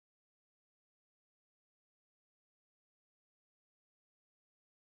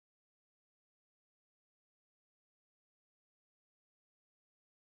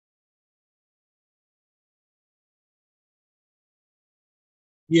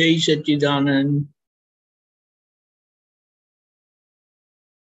जय सच्चिदानंद।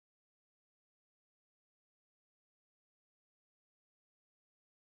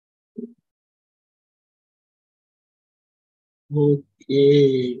 ओके,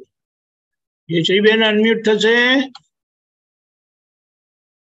 ये Shri Ben unmute थशे।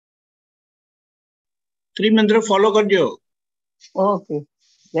 त्रिमंत्र फॉलो करजो। ओके,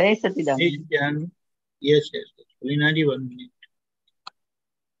 जय सच्चिदानंद। यस यस, पुलिना जी 1 मिनट।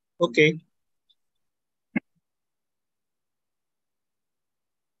 ओके।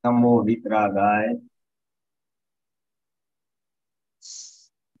 नमो वितरागाय।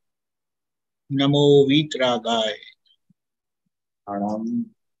 नमो वीतरागाय। प्रणाम।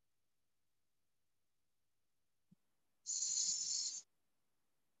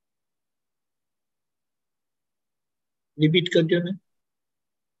 रिपीट करजो ने,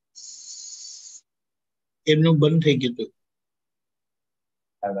 एमनु बंद થઈ ગયું તો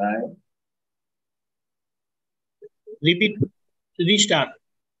रिपीट, રીસ્ટાર્ટ।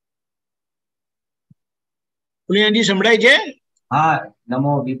 પુલિનાજી સંભળાય છે? हाँ,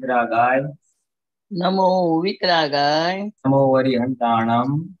 नमो वितरागाय। नमो वितरागाय। नमो अरिहंताणम।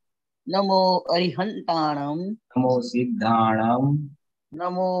 नमो अरिहंताणम। नमो सिद्धाणम।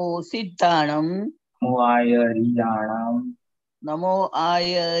 नमो सिद्धाणम। नमो आयरियाणम। नमो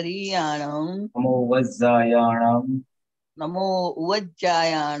आयरियाणम। नमो वज्जायाणम। नमो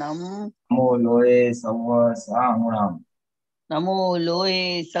वज्जायाणम। नमो लोये सव साहुणम। नमो लोये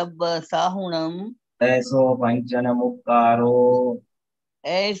सब साहुणम। ऐसो पंचन मुक्कारो।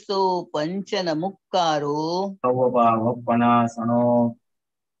 ऐसो पंचन मुक्कारो। सवपावपनासनो।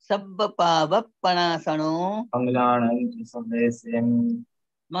 सब पावपणासनो। मंगलाणंच सवेसिम।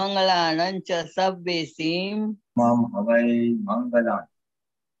 मंगलानंच सव्वेसिम। मम हवै मंगलम्।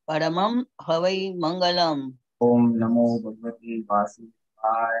 परमं हवै मंगलम। ओम नमो भगवते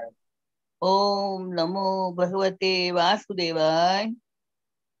वासुदेवाय। ओम नमो भगवते वासुदेवाय।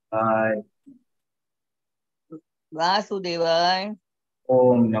 वासुदेवाय।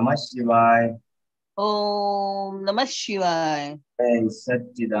 ओम नमः शिवाय। ओम नमः शिवाय। जय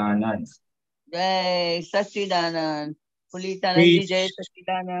सच्चिदानंद। जय सच्चिदानंद। पुलितानंद जी जय जय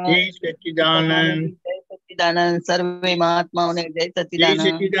सच्चिदानंद। सच्चिदानंद। जय सच्चिदानंद। सर्वे महात्माओं ने जय जय सच्चिदानंद।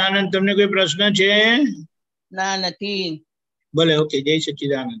 सच्चिदानंद। તમને કોઈ પ્રશ્ન છે? ना નથી। ભલે, ઓકે, જય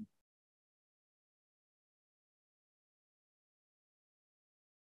સચ્चिदानंद।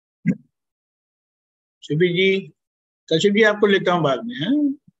 सुबीर जी, कशिप जी आपको लेता हूँ बाद में। हैं?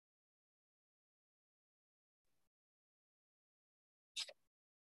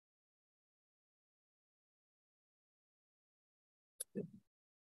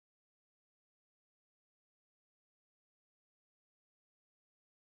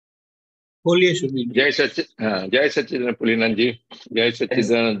 बोलिए सुबीर जी। जय सच्चिदानंद पुलिनंद जी। जय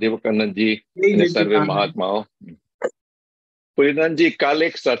सच्चिदानंद देवकानंद जी जय અને સર્વે સચ્चिदानंद। મહાત્માઓ। पुलिनंद जी, कल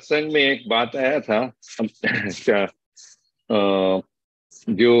एक सत्संग में एक बात आया था।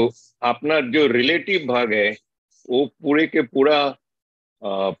 जो अपना जो रिलेटिव भाग है वो पूरे के पूरा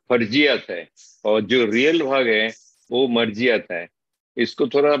फर्जियत है और जो रियल भाग है वो मर्जियत है। इसको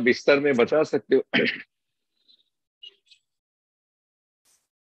थोड़ा विस्तार में बता सकते हो?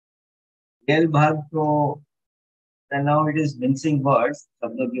 रियल भाग तो now it is mincing words,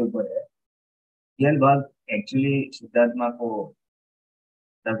 शब्दों के ऊपर है। रियल भाग एक्चुअली शुद्धात्मा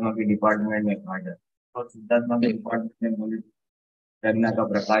के डिपार्टमेंट में कहा जाता है और शुद्धात्मा के डिपार्टमेंट में बोले प्रज्ञा का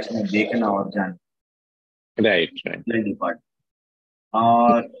प्रकाश में देखना और जानना। राइट डिपार्टमेंट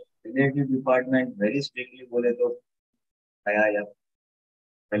और रिलेटिव डिपार्टमेंट वेरी स्ट्रिक्टली बोले तो आया या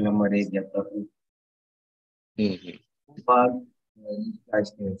नंबर 1 या तक भाग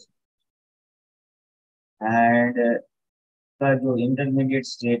एंड का जो इंटरमीडिएट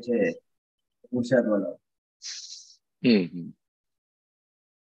स्टेज है पुरुषार्थ वाला,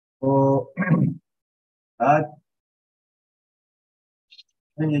 तो आज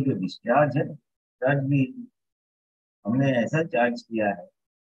ये जो डिस्चार्ज है, चार्ज भी हमने ऐसा चार्ज किया है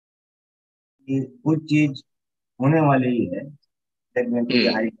कि कुछ चीज होने वाली ही है।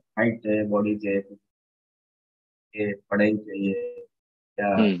 हाइट चाहिए, बॉडी चाहिए, पढ़ाई चाहिए या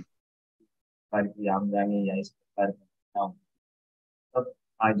प्रकार की आमदनी या इस प्रकार का सब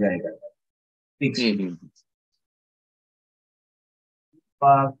आ जाएगा फिक्स।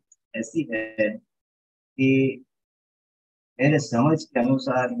 बात ऐसी है कि मेरे समझ के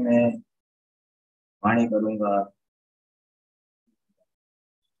अनुसार मैं वाणी करूंगा,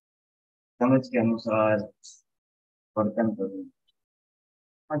 समझ के अनुसार वर्तन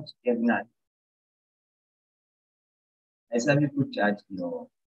करूंगा, यज्ञ ऐसा भी कुछ चार्ज किया हो।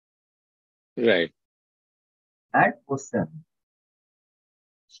 राइट। That question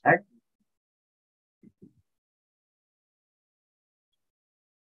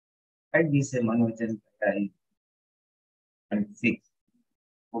जिससे मनोवचन एंड सिक्स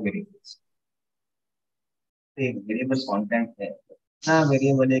वो वेरिएबल्स, एक वेरिएबल कंटेंट है, कितना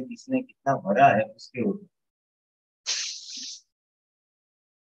वेरिएबल है, किसने कितना भरा है उसके ऊपर।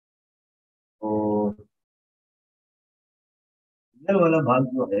 तो इधर वाला भाग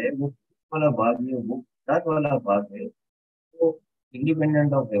जो है वो वाला भाग है, वो सात वाला भाग है, वो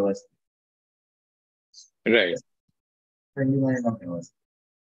इंडिपेंडेंट ऑफ व्यवस्था, राइट। इंडिपेंडेंट ऑफ व्यवस्था।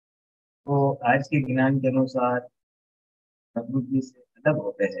 तो आज के ज्ञान के अनुसार प्रकृति से अलग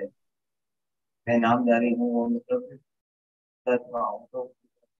होते हैं। मैं नामधारी हूँ, वो मतलब तो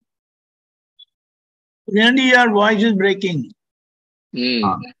Pulinanandji, your voice is breaking.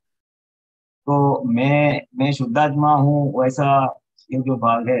 हाँ, तो मैं शुद्धात्मा हूँ, वैसा ये जो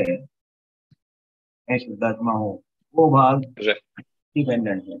भाग है, मैं शुद्धात्मा हूँ, वो भाग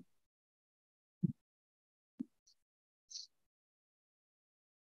डिपेंडेंट है।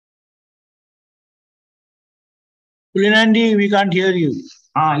 Pulinanandji, we can't hear you.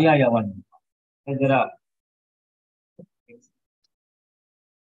 हाँ, या वन जरा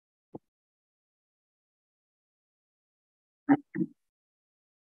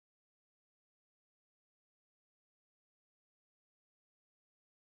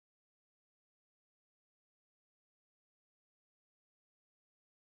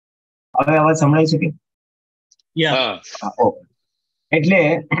હવે અવાજ સંભળાય છે કે? Yeah. ઓકે, એટલે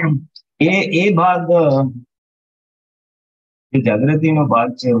એ ભાગ જે જાગૃતિનો ભાગ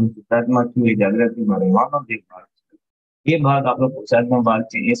છે, હું શુદ્ધાત્મા છું, એ જાગૃતિમાં રહેવાનો જે ભાગ છે, એ ભાગ આપણો પુરુષાર્થનો ભાગ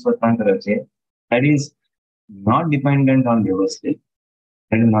છે, એ સ્વતંત્ર છે. That is not dependent on व्यवस्थित.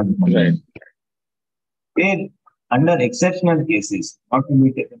 That is not dependent. Under exceptional cases, not to be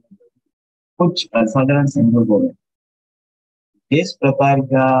taken, कुछ असाधारण संजोगों में इस प्रकार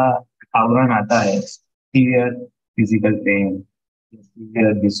का आवरण आता है, severe physical pain,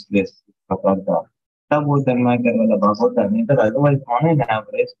 severe distress प्रकार का, तब वो तन्मयकर वाला भाग होता है. नहीं तो अदरवाइज ऑन एन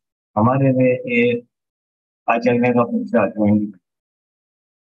एवरेज हमारे में ये आ चलने का पुरुषार्थ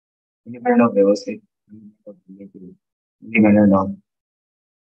इंडिपेंडेंट ऑफ व्यवस्थित, इंडिपेंडेंट ऑफ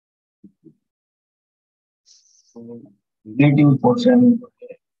रिलेटिव पोर्शन,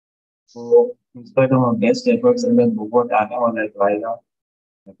 तो इसका जो बेस्ट एफर्ट्स अगर बहुत आने वाला है आएगा.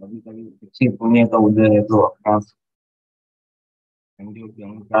 कभी कभी अच्छी पुण्य का उदय है तो अपना संयोग के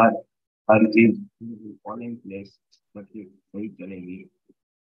अनुसार हर चीज फॉलोइंग प्लेस वही चलेगी.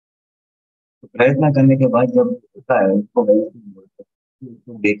 तो प्रयत्न करने के बाद जब होता है उसको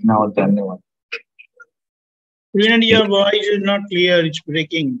देखना और जानने वाला. Pulinanandji, your voice is not clear. It's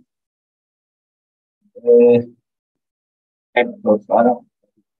breaking.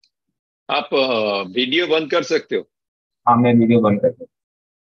 आप वीडियो बंद कर सकते हो? हाँ, मैं वीडियो बंद कर सकता हूँ.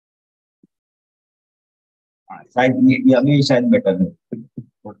 शायद ये अभी शायद बेटर है.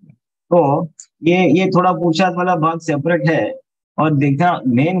 तो ये थोड़ा पुरुषार्थ वाला भाग सेपरेट है, और देखना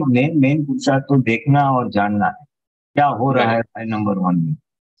मेन पुरुषार्थ तो देखना और जानना है क्या हो रहा है नंबर वन में.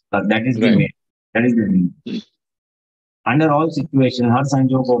 That is the main, that is the main. Under all situation, हर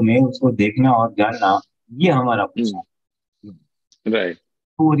संजोगों में उसको देखना और जानना, ये हमारा पुरुषार्थ. राइट.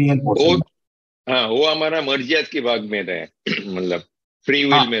 वो रियल पोर्शन. हाँ, वो हमारा मर्जियात के भाग में रहे, मतलब फ्री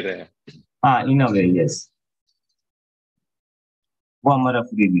विल में रहे. हाँ, इन अ वे यस, वो हमारा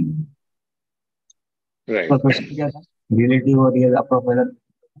फ्री विल. राइट. क्वेश्चन क्या था? रिलेटिव और रियल आपका पहला?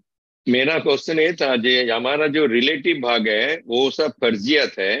 मेरा क्वेश्चन ये था, जो हमारा जो रिलेटिव भाग है वो सब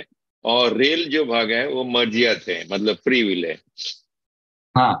फर्जियत है, और रियल जो भाग है वो मर्जियत है, मतलब फ्री विल है.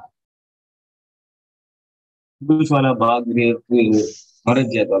 हाँ, पुरुष वाला भाग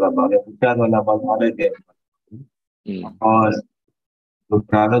मर्जियत वाला भाग है, पुरुषार्थ वाला भाग मर्जियत, और जो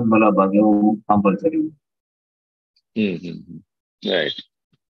प्रारब्ध वाला भाग है वो कंपल्सरी. राइट.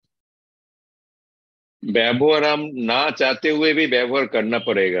 व्यवहार हम ना चाहते हुए भी व्यवहार करना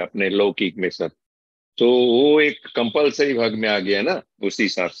पड़ेगा अपने लौकिक में सब, तो वो एक कंपल्सरी भाग में आ गया ना उस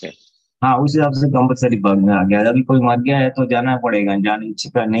हिसाब से. हाँ, उस हिसाब से कंपल्सरी भाग में आ गया. अभी कोई मर गया है तो जाना पड़ेगा, जाने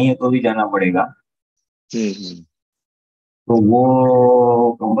इच्छा नहीं है तो भी जाना पड़ेगा. तो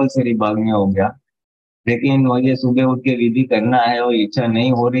वो कंपल्सरी भाग में हो गया. लेकिन मुझे सुबह उठ के विधि करना है और इच्छा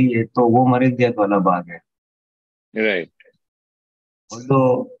नहीं हो रही है तो वो मर्जियत वाला भाग है. राइट. और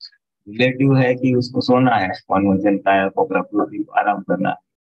तो रिलेटिव है कि उसको सोना है, मनोरंजन काया को प्रकृति आराम करना है,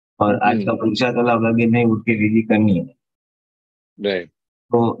 और आज का पुरुषार्थ वाला भाग नहीं, उठ के विधि करनी है. राइट.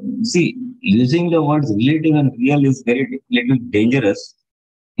 तो सी, using the words relative and real is very little dangerous.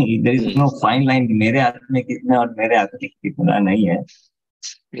 There is no fine line, मेरे हाथ में कितना और मेरे हाथ में कितना नहीं है.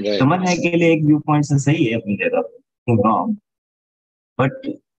 समझने के लिए एक व्यू पॉइंट से सही है अपनी जगह, रॉन्ग, बट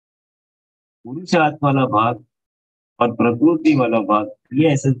पुरुषार्थ वाला भाग और प्रकृति वाला भाग, ये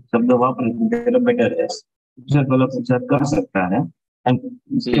ऐसे शब्द वापर बेटर है। पुरुषार्थ वाला पुरुषार्थ कर सकता है, and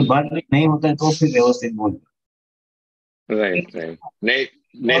उसके बाद भी नहीं होता है तो फिर व्यवस्थित बोल। राइट राइट, नहीं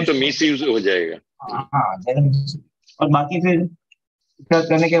नहीं तो मिस यूज हो जाएगा। हाँ, और बाकी फिर पुरुषार्थ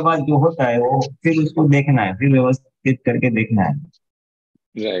करने के बाद जो होता है वो फिर उसको देखना है, फिर व्यवस्थित करके देखना है।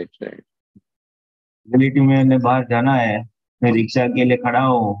 राइट राइट, रिलेटिव में बाहर जाना है, मैं रिक्शा के लिए खड़ा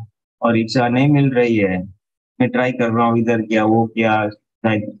हूँ और रिक्शा नहीं मिल रही है, मैं ट्राई कर रहा हूँ, इधर किया वो किया,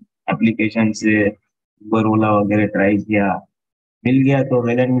 शायद एप्लीकेशन से उबर ओला वगैरह ट्राई किया, मिल गया तो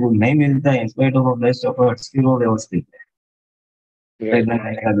वेल एंड गुड, नहीं मिलता है इंस्पाइट ऑफ बेस्ट एफर्ट्स फिर वो व्यवस्थित है, प्रयत्न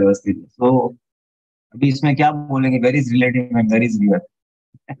करने का व्यवस्थित है। तो अभी इसमें क्या बोलेंगे, where is relative and where is real.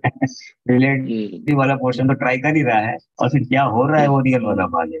 Relative वाला पोर्शन तो ट्राई कर ही रहा है, और फिर क्या हो रहा है वो रियल वाला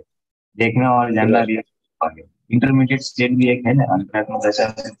भाग है, देखना और जानना रियल भाग है। इंटरमीडिएट स्टेट भी एक है ना, अंतरात्मा दशा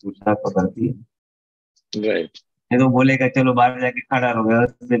से पूछताछ तो करती है। राइट, ये तो बोलेगा चलो बाहर जाके खड़ा रहो,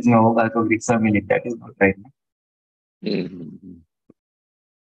 व्यवस्थित में होगा तो रिक्शा में लिख जाती है।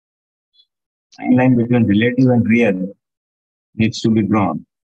 line between relative and real needs to be drawn.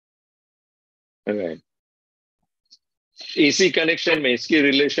 Right, इसी कनेक्शन में, इसकी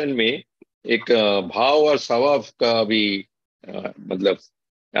रिलेशन में एक भाव और स्वभाव का भी मतलब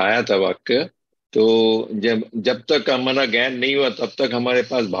आया था वाक्य। तो जब तक हमारा ज्ञान नहीं हुआ तब तक हमारे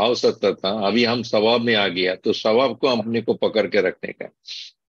पास भाव सत्ता था, अभी हम स्वभाव में आ गया तो स्वभाव को अपने को पकड़ के रखने का।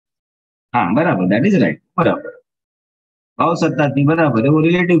 हाँ बराबर, दैट इज राइट, बराबर। भाव सत्ता थी, बराबर है, वो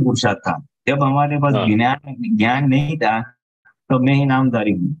रिलेटिव पुरुषार्थ था। जब हमारे पास ज्ञान नहीं था तो मैं ही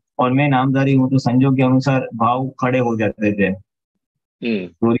नामधारी हूँ, और मैं नामधारी हूँ तो संजोग के अनुसार भाव खड़े हो जाते थे।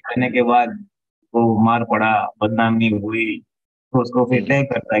 चोरी करने के बाद वो मार पड़ा, बदनामी हुई, तो उसको फिर तय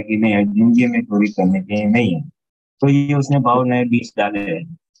करता है कि नहीं, जिंदगी में चोरी करने के नहीं है, तो ये उसने भाव नए बीज डाले हैं,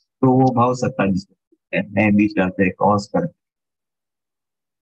 तो वो भाव सत्ता जिसको नए बीज डालते हैं, कॉज करते।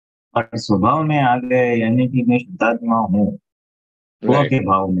 और स्वभाव में आ गए, यानी कि मैं शुद्धात्मा हूँ, स्व के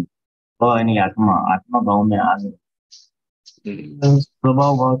भाव में, स्व यानी आत्मा, आत्मा भाव में आ गए।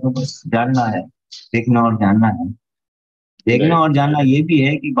 स्वभाव भाव तो बस जानना है, देखना और जानना है। देखना और जानना ये भी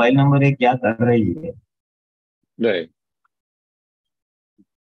है कि फाइल नंबर 1 क्या कर रही है। राइट,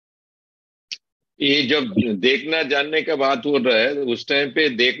 ये जब देखना जानने का बात हो रहा है, उस टाइम पे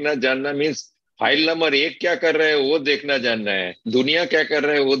देखना जानना मीन्स फाइल नंबर 1 क्या कर रहा है वो देखना जानना है, दुनिया क्या कर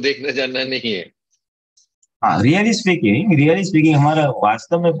रहा है वो देखना जानना नहीं है। हाँ, रियली स्पीकिंग हमारा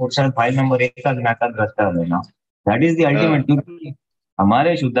वास्तव में पुरुषार्थ फाइल नंबर 1 का ज्ञाता दृष्टा लेना, दैट इज द अल्टीमेट। क्योंकि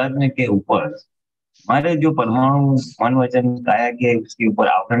हमारे शुद्धात्मा के ऊपर हमारे जो परमाणु मन वचन काया के उसके ऊपर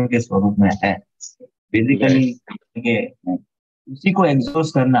आवरण के स्वरूप में है, बेसिकली उसी को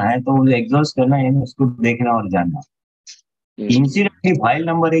एग्जॉस्ट करना है। तो एग्जॉस्ट करना यानी उसको देखना और जानना। इंसिडेंटली फाइल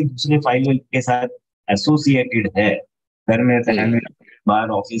नंबर 1 दूसरे फाइल के साथ एसोसिएटेड है, घर में, फैमिली, बाहर,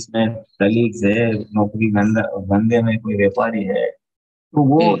 ऑफिस में कलीग्स है, नौकरी धंधे में कोई व्यापारी है, तो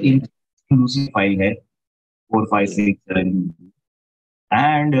वो दूसरी फाइल है 4, 5, 6, 7।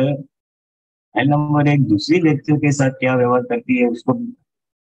 एंड फाइल नंबर 1 दूसरी व्यक्तियों के साथ क्या व्यवहार करती है, उसको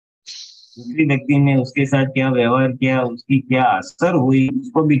दूसरी व्यक्ति ने उसके साथ क्या व्यवहार किया, उसकी क्या असर हुई,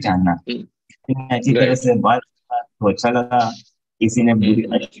 उसको भी जानना। अच्छी तरह से बात तो अच्छा लगा, किसी ने बुरी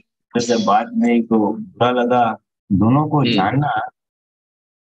अच्छी तरह से बात नहीं तो बुरा लगा, दोनों को जानना,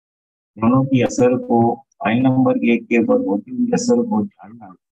 दोनों की असर को, फाइल नंबर 1 के ऊपर होती हुई असर को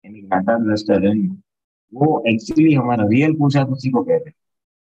जानना, यानी डाटा दृष्टा रहना, वो एक्चुअली हमारा रियल पूछा उसी को कहते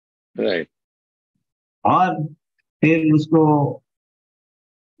हैं। राइट, और फिर उसको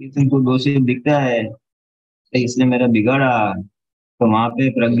किसी को दोषी दिखता है इसने मेरा बिगाड़ा, तो वहां पे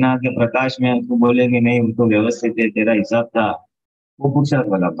प्रज्ञा के प्रकाश में उसको बोलेंगे नहीं, वो तो व्यवस्थित है, तेरा हिसाब था, वो पुरुषार्थ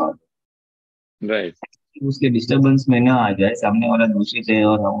वाला बात। राइट, उसके डिस्टरबेंस में ना आ जाए, सामने वाला दूषित है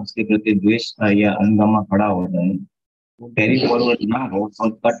और हम उसके प्रति द्वेष या हंगामा खड़ा हो जाए, वो कैरी फॉरवर्ड ना हो और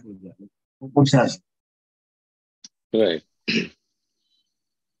कट हो जाए, वो पुरुषार्थ। राइट,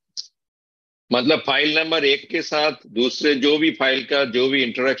 मतलब फाइल नंबर 1 के साथ दूसरे जो भी फाइल का जो भी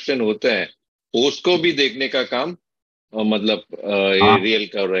इंटरेक्शन होता है उसको भी देखने का काम मतलब रियल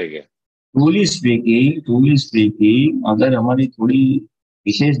कर रहेगा। ट्रूली स्पीकिंग अगर हमारी थोड़ी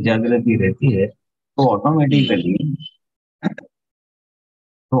विशेष जागृति रहती है तो ऑटोमेटिकली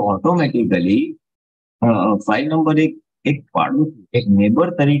फाइल नंबर 1 एक पड़ोसी, एक नेबर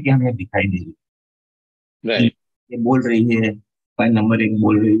तरीके हमें दिखाई दे रही है। ये बोल रही है, फाइल नंबर 1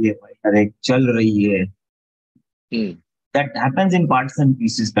 बोल रही है, फाइल नंबर 1 चल रही है। That happens in parts and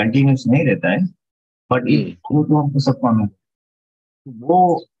pieces, continuous नहीं रहता है, बट वो तो हमको सब मालूम,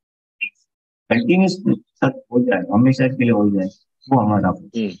 वो कंटिन्यूस तक हो जाए, हमेशा के लिए हो जाए, वो हमारा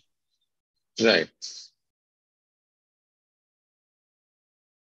राइट।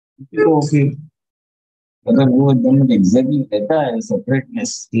 तो फिर अगर वो एकदम एग्जैक्टली रहता है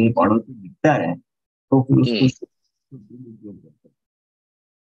सेपरेटनेस के पड़ोसी दिखता है तो फिर उसको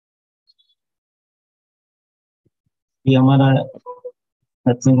ये हमारा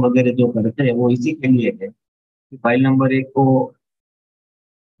सत्संग वगैरह जो करते हैं वो इसी के लिए है कि फाइल नंबर 1 को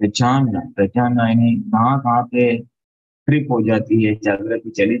पहचानना यानी कहाँ कहाँ पे ट्रिप हो जाती है, जागृति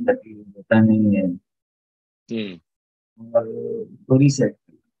चली जाती है, होता नहीं है, और तो रीसेट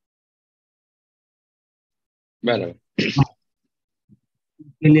बराबर।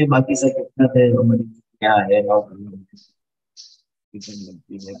 के लिए बाकी सब कितना है हमारी क्या है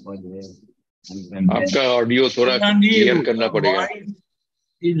आपका ऑडियो थोड़ा क्लियर करना पड़ेगा।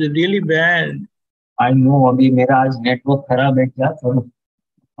 Is really bad. I know, अभी मेरा आज नेटवर्क खराब है क्या थोड़ा।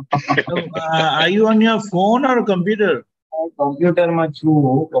 So, are you on your phone or computer? Computer में छू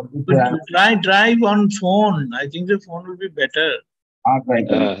computer Try on phone. I think the phone will be better. हाँ ट्राई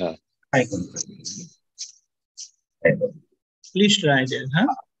करो हाँ Please try that, huh?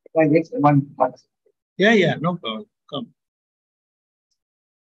 Yeah, no problem. Come.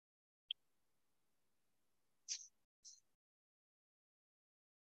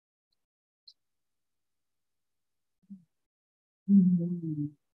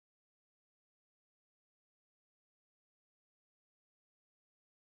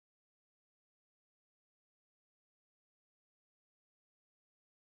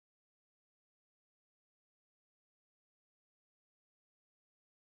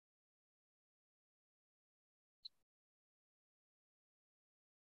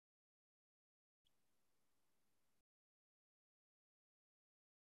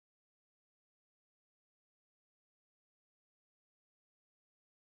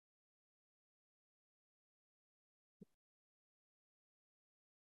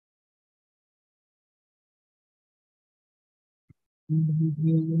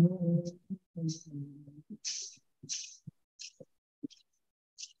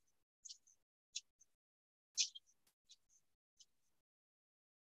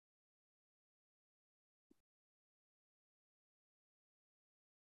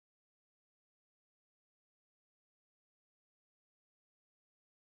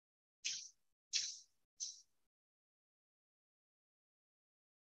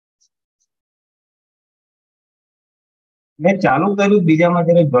 मैं चालू करूँ बीजा में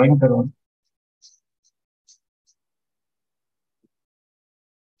तेरे ज्वाइन करूँ।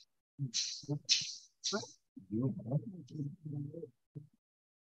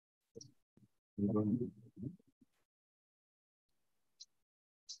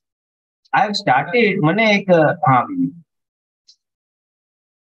 आई हैव स्टार्टेड मैंने एक हाँ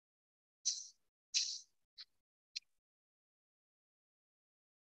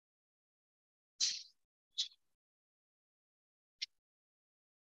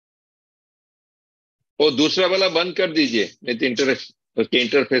वो दूसरा वाला बंद कर दीजिए, नहीं तो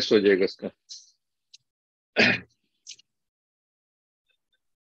इंटरफेस हो जाएगा उसका।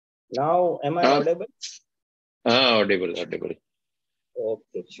 Now, am I audible? हाँ Audible.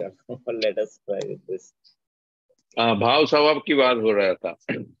 Okay, sure. Let us try with this. हाँ, भाव स्वभाव की बात हो रहा था।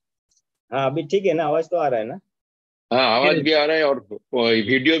 हाँ अभी ठीक है ना, आवाज तो आ रहा है ना? हाँ आवाज भी आ रहा है और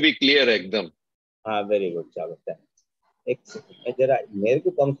वीडियो भी क्लियर है एकदम। हाँ वेरी गुड, चलो एक सेकंड जरा मेरे को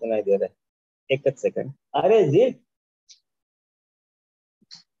कम सुनाई दे रहा है, एक सेकंड। अरे जी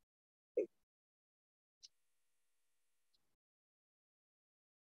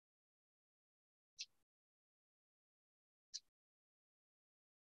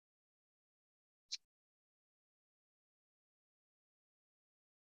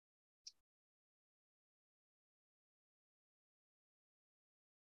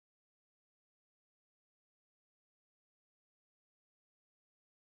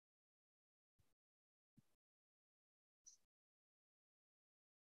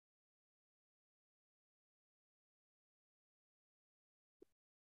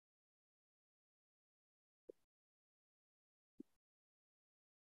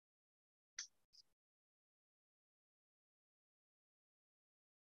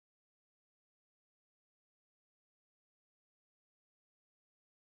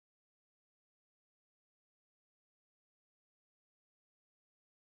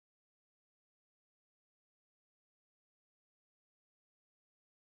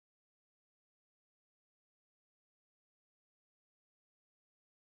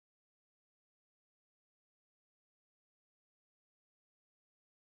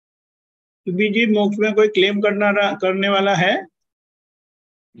जी मोक्ष में कोई क्लेम करने वाला है?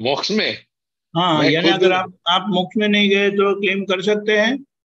 मोक्ष में हाँ, मैं यानी खुद अगर आप मोक्ष में नहीं गए तो क्लेम कर सकते हैं।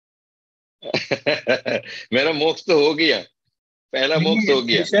 मेरा मोक्ष तो हो गया, पहला मोक्ष नहीं, हो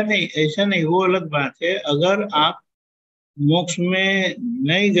गया। ऐसा नहीं, ऐसा नहीं, वो अलग बात है। अगर आप मोक्ष में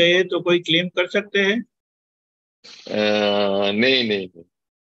नहीं गए तो कोई क्लेम कर सकते हैं। नहीं नहीं नहीं।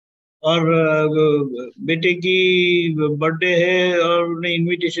 और बेटे की बर्थडे है और उन्हें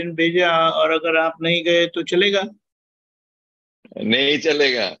इनविटेशन भेजा और अगर आप नहीं गए तो चलेगा? नहीं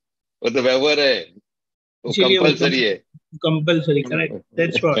चलेगा, वो तो व्यवहार है, वो इसीलिए वो कंपलसरी है। कंपल्सरी, करेक्ट,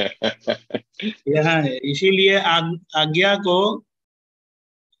 दैट्स व्हाट यहाँ है। इसीलिए आज्ञा को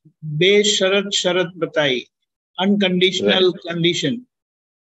बेशर्त शर्त बताई, अनकंडीशनल राइट। कंडीशन,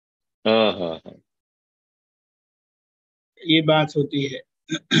 हाँ हाँ हाँ। ये बात होती है।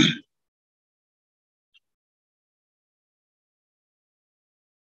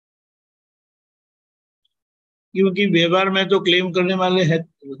 क्योंकि व्यवहार में तो क्लेम करने वाले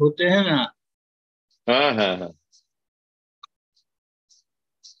होते हैं ना। हाँ हाँ हाँ।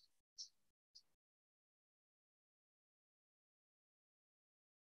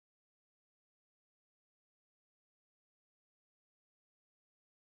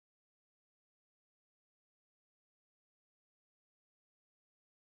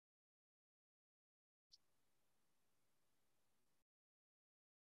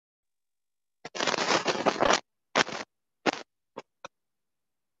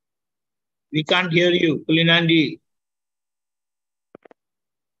 We can't hear you, Pulinanandji.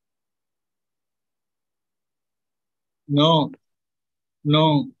 No, no.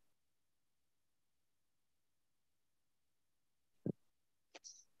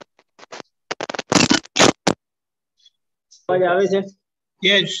 અવાજ આવે છે?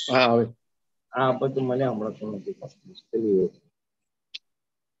 Yes. हाँ હા, પણ મને હમણાં નથી મુશ્કેલી હોય.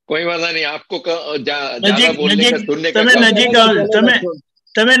 कोई वाला नहीं, आपको ज्यादा નજીક बोलने का નજીક सुनने का તમે कम है। નજીક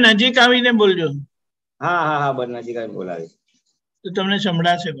તમે નજીક આવીને બોલજો હા હા હા, બસ નજીક આવી બોલાવે. તો તમને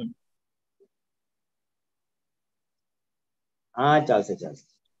સંભળાશે પણ. હા, ચાલશે ચાલશે.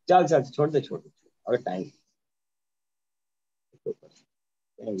 ચાલશે, છોડ દે હવે ટાઈમ.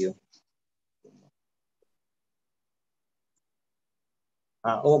 Thank you.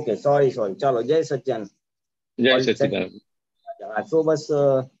 हाँ, ओके, सॉरी सॉरी, चलो, जय सच्चिदानंद। जय ऑल सेट। सच्चिदानंद। तो बस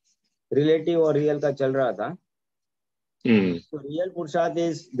रिलेटिव और रियल का चल रहा था। तो रियल पुरुषार्थ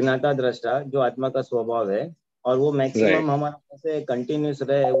इज ज्ञाता दृष्टा, जो आत्मा का स्वभाव है, और वो राइट। मैक्सिमम हमारा से कंटिन्यूस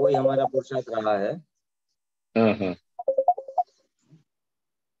रहे, वही हमारा पुरुषार्थ रहा है। हाँ हाँ।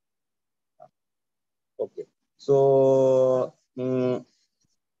 ओके, सो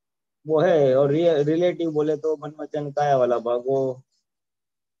वो है। और रिलेटिव बोले तो मन वचन काया वाला भाग, वो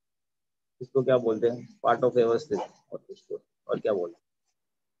इसको क्या बोलते हैं, पार्ट ऑफ व्यवस्थित, और इसको और क्या बोलते हैं,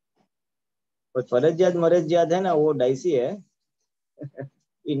 और फरजियात मरजियात है ना, वो डाइसी है।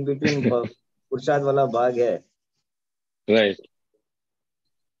 इन बिटवीन पुरुषार्थ वाला भाग है। राइट।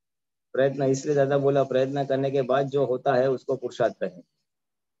 प्रयत्न इसलिए ज्यादा बोला, प्रयत्न करने के बाद जो होता है उसको पुरुषार्थ कहें।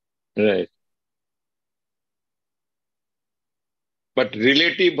 राइट। बट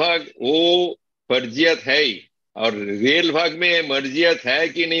रिलेटिव भाग वो फर्जियत है ही, और रियल भाग में मर्जियत है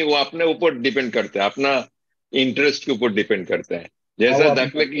कि नहीं वो अपने ऊपर डिपेंड करता है, अपना इंटरेस्ट के ऊपर डिपेंड करता है। जैसा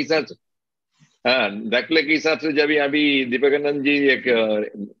दाखले के हिसाब से, हाँ दाखले के हिसाब से जब अभी दीपकानंद जी एक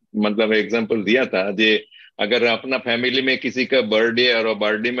मतलब एग्जांपल दिया था, जे अगर अपना फैमिली में किसी का बर्थडे है और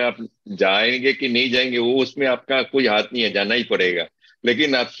बर्थडे में आप जाएंगे कि नहीं जाएंगे वो उसमें आपका कोई हाथ नहीं है, जाना ही पड़ेगा।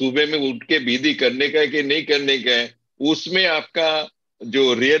 लेकिन आप सुबह में उठ के विधि करने का है कि नहीं करने का है, उसमें आपका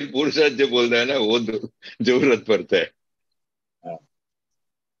जो रियल पुरुषार्थ जो बोल रहा है ना, वो जरूरत पड़ता है।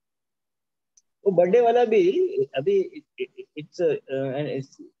 वो बर्थडे वाला भी अभी it's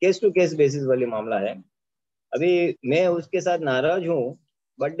case to case basis वाली मामला है। अभी मैं उसके साथ नाराज हूँ,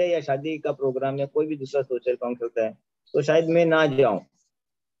 बर्थडे या शादी का प्रोग्राम या कोई भी दूसरा सोशल फंक्शन होता है तो शायद मैं ना जाऊं।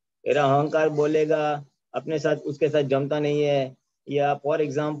 मेरा अहंकार बोलेगा अपने साथ, उसके साथ जमता नहीं है। या फॉर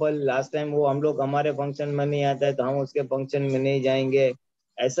एग्जांपल लास्ट टाइम वो हम लोग हमारे फंक्शन में नहीं आता है तो हम उसके फंक्शन में नहीं जाएंगे,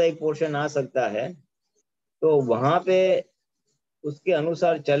 ऐसा एक पोर्शन आ सकता है। तो वहां पे उसके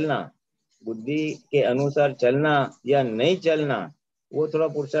अनुसार चलना, बुद्धि के अनुसार चलना या नहीं चलना, वो थोड़ा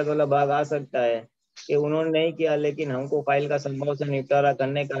पुरुषार्थ वाला भाग आ सकता है कि उन्होंने नहीं किया लेकिन हमको फाइल का संभव से निपटारा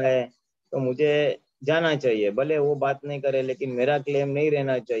करने का है तो मुझे जाना चाहिए, भले वो बात नहीं करे लेकिन मेरा क्लेम नहीं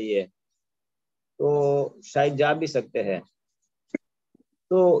रहना चाहिए, तो शायद जा भी सकते हैं।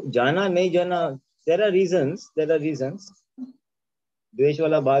 तो जाना नहीं जाना, देयर आर रीजंस। द्वेष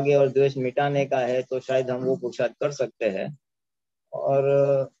वाला भाग है और द्वेष मिटाने का है तो शायद हम वो पुरुषार्थ कर सकते हैं।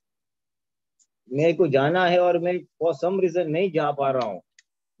 और मेरे को जाना है और मैं फॉर सम रीजन नहीं जा पा रहा हूँ,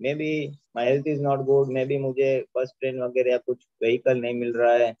 may be my health is not good, may be मुझे बस ट्रेन वगैरह या कुछ व्हीकल नहीं मिल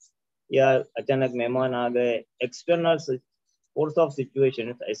रहा है या अचानक मेहमान आ गए, एक्सटर्नल फोर्स ऑफ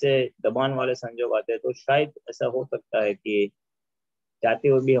सिचुएशन, ऐसे दबान वाले संजोग आते हैं, तो शायद ऐसा हो सकता है कि चाहते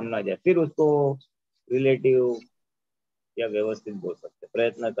हुए भी हम ना जाए, फिर उसको रिलेटिव या व्यवस्थित बोल सकते हैं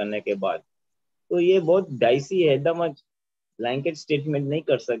प्रयत्न करने के बाद। तो ये बहुत डाइसी है, एकदम ब्लैंकेट स्टेटमेंट नहीं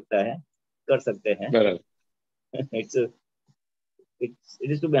कर सकते हैं। बराबर। It's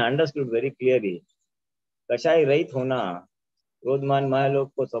it is to be understood very clearly. कषाय रहित होना, क्रोधमान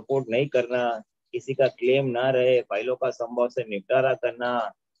मायालोक को सपोर्ट नहीं करना, किसी का क्लेम ना रहे, फाइलों का संभव से निपटारा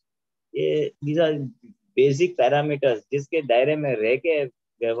करना, ये these are बेसिक पैरामीटर्स जिसके दायरे में रह के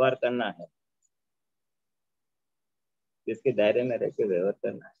व्यवहार करना है, जिसके दायरे में रह के व्यवहार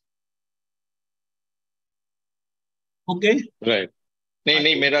करना है। ओके। राइट। नहीं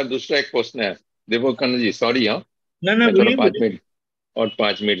नहीं, मेरा दूसरा एक क्वेश्चन है। देखो कर्ण जी, सॉरी, हाँ ना ना, मैं थोड़ा बोलिए 5 बोलिए। मिनट और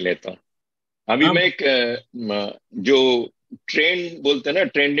 5 मिनट लेता हूँ। अभी हाँ मैं एक जो ट्रेंड बोलते हैं ना,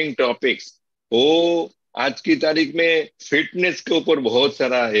 ट्रेंडिंग टॉपिक्स, वो आज की तारीख में फिटनेस के ऊपर बहुत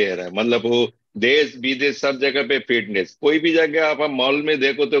सारा एयर है। मतलब वो देश विदेश सब जगह पे फिटनेस, कोई भी जगह आप मॉल में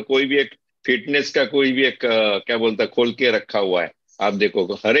देखो तो कोई भी एक फिटनेस का कोई भी एक क्या बोलता है खोल के रखा हुआ है। आप देखो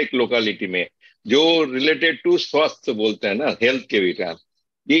हर एक लोकेलिटी में जो रिलेटेड टू स्वास्थ्य बोलते हैं ना, हेल्थ के विकास,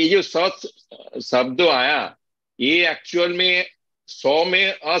 ये जो स्वास्थ्य शब्द आया, ये एक्चुअल में 100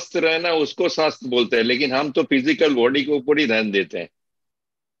 में अस्त रहना उसको स्वास्थ्य बोलते हैं, लेकिन हम तो फिजिकल बॉडी के ऊपर ही ध्यान देते हैं।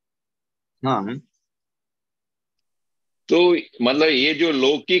 हाँ, तो मतलब ये जो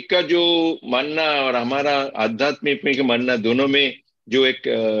लौकिक का जो मानना और हमारा आध्यात्मिक में मानना, दोनों में जो एक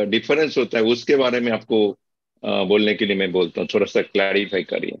डिफरेंस होता है, उसके बारे में आपको बोलने के लिए मैं बोलता हूँ, थोड़ा सा क्लैरिफाई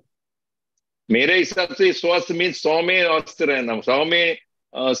करिए। मेरे हिसाब से स्वास्थ्य मीन 100 में अस्त रहना, 100 में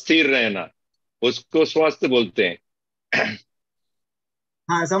स्थिर रहना, उसको स्वास्थ्य बोलते हैं।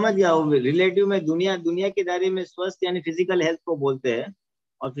 हाँ समझ गया। वो रिलेटिव में दुनिया दुनिया के दायरे में स्वस्थ यानी फिजिकल हेल्थ को बोलते हैं,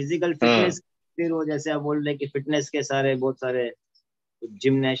 और फिजिकल हाँ, फिटनेस फिर वो जैसे आप बोल रहे हैं कि फिटनेस के सारे बहुत सारे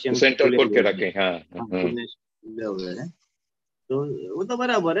जिम्नेशियम्स सेंटर खुले खोल के हुए हैं। रखे, हाँ हाँ, हाँ। जिम्नेशियम खुले हुए हैं। तो वो तो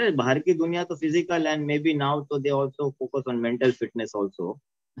बराबर है, बाहर की दुनिया तो physical, and may be now तो they also focus on mental fitness also,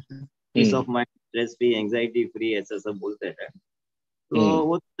 piece hmm of mind, stress free, anxiety free, ऐसा सब बोलते हैं। तो हम्म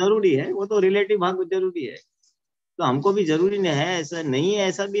वो जरूरी है, वो तो रिलेटिव भाग जरूरी है। तो हमको भी जरूरी नहीं है, ऐसा नहीं है,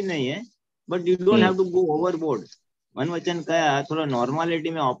 ऐसा भी नहीं है, but you don't hmm have to go overboard. मन वचन क्या, थोड़ा नॉर्मालिटी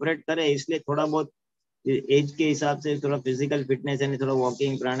में ऑपरेट करे, इसलिए थोड़ा बहुत एज के हिसाब से थोड़ा फिजिकल फिटनेस यानी थोड़ा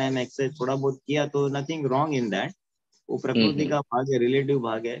वॉकिंग, प्राणायाम, एक्सरसाइज थोड़ा बहुत किया तो नथिंग रॉन्ग इन दैट। वो प्रकृति हम्म का भाग है, रिलेटिव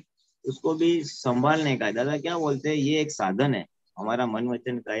भाग है, उसको भी संभालने का है। दादा क्या बोलते हैं, ये एक साधन है, हमारा मन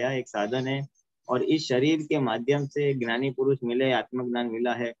वचन काया एक साधन है, और इस शरीर के माध्यम से ज्ञानी पुरुष मिले, आत्मज्ञान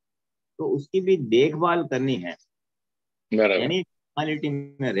मिला है, तो उसकी भी देखभाल करनी है, बराबर। यानी नॉर्मलिटी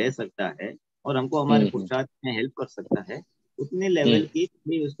में रह सकता है और हमको हमारे हम्म पुरुषार्थ में हेल्प कर सकता है, उतने लेवल हम्म की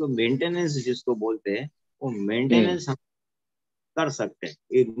भी उसको मेंटेनेंस जिसको बोलते हैं, वो हम्म मेंटेनेंस हम कर सकते हैं,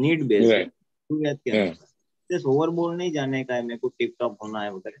 ये नीड बेस्ड है, राइट। जरूरत के हाँ अनुसार। जस्ट ओवरबोर्ड नहीं जाने का है मेरे को, टिप टॉप होना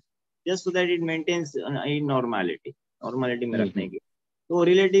है वगैरह, just so that it maintains in normality, normality में रखने हम्म की। तो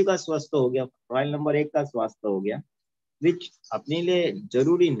रिलेटिव का स्वास्थ्य हो गया, फाइल नंबर 1 का स्वास्थ्य हो गया, विच अपने लिए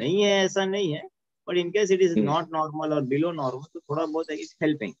जरूरी नहीं है, ऐसा नहीं है, but in case it is hmm not normal और बिलो नॉर्मल, तो थोड़ा बहुत is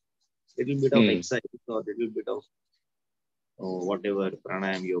helping, little bit of hmm exercise और little bit of whatever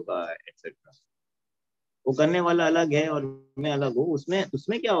pranayama yoga etcetera. वो करने वाला अलग है और मैं अलग हूँ, उसमें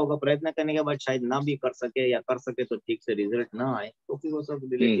उसमें क्या होगा, प्रयत्न करने के बाद शायद ना भी कर सके, या कर सके तो ठीक से रिजल्ट ना आए, तो फिर वो सब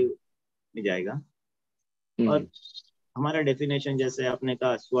हम्म रिलेटिव में जाएगा। और हम्म हमारा डेफिनेशन जैसे आपने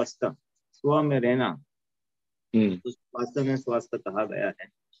कहा, स्वस्थ, स्व में रहना, हम्म उस वास्तव में स्वास्थ्य कहा गया है,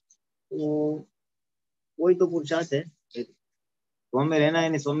 तो वही तो पुरुषार्थ है। स्व में रहना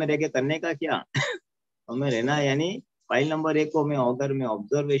यानी स्व में रह के करने का क्या, स्व में रहना यानी फाइल नंबर 1 को मैं अगर मैं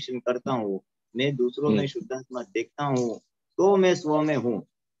ऑब्जर्वेशन करता हूँ, मैं दूसरों में हम्म शुद्धात्मा देखता हूँ, तो मैं स्व में हूँ।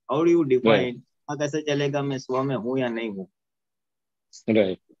 How do you right define, कैसे चलेगा मैं स्व में हूँ या नहीं हूँ।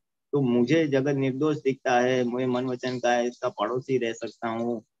 राइट। तो मुझे जगत निर्दोष दिखता है, मुझे मन वचन का है, इसका पड़ोसी रह सकता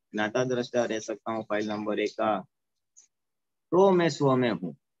हूँ, नाता दृष्टा रह सकता हूँ फाइल नंबर 1 का, तो मैं स्व में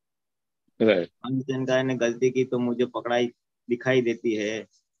हूँ। राइट। मन वचन का ने गलती की तो मुझे पकड़ाई दिखाई देती है,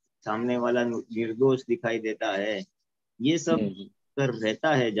 सामने वाला निर्दोष दिखाई देता है, ये सब हम्म कर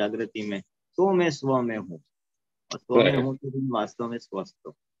रहता है जागृति में, तो मैं स्व में हूँ। और स्व में राइट हूँ तो मैं वास्तव में स्वस्थ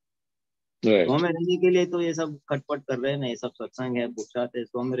हूँ। स्व राइट। में रहने के लिए तो ये सब खटपट कर रहे हैं ना, ये सब सत्संग है, पुरुषार्थ है,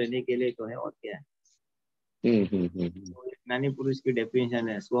 स्व में रहने के लिए तो है, और क्या है। तो एक ज्ञानी पुरुष की डेफिनेशन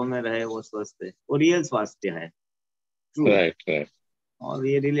है, स्व में रहे वो स्वस्थ है, वो रियल स्वास्थ्य है, ट्रू। Right right. और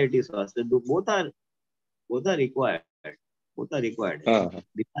ये रिलेटिव स्वास्थ्य, both are required, both are required है। हाँ हाँ।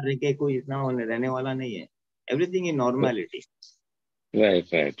 बिना रह के कोई इतना रहने वाला नहीं है, everything in normality.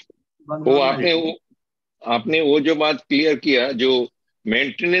 Right right. वो आपने वो जो बात क्लियर किया, जो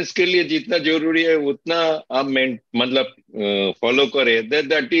मेंटेनेंस के लिए जितना जरूरी है उतना आप मतलब फॉलो करें,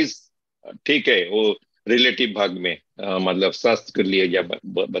 दैट इज ठीक है। वो रिलेटिव भाग में मतलब स्वास्थ्य के लिए जब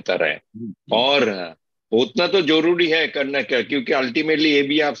बता रहे हैं, और उतना तो जरूरी है करना क्या, क्योंकि अल्टीमेटली ये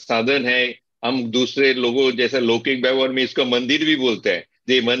भी आप साधन है। हम दूसरे लोगों जैसे लौकिक व्यवहार में इसको मंदिर भी बोलते हैं,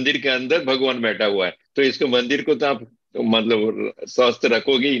 ये मंदिर के अंदर भगवान बैठा हुआ है, तो इसको मंदिर को तो आप मतलब स्वस्थ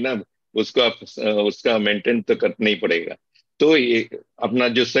रखोगे ही ना, उसको आप उसका मेंटेन तो करना ही पड़ेगा। तो ये अपना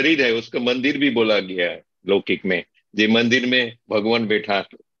जो शरीर है उसको मंदिर भी बोला गया है लौकिक में, ये मंदिर में भगवान बैठा,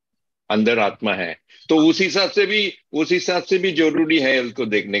 अंदर आत्मा है। तो उस हिसाब से भी जरूरी है उसको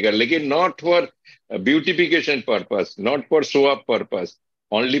देखने का, लेकिन not for beautification purpose, not for show up purpose,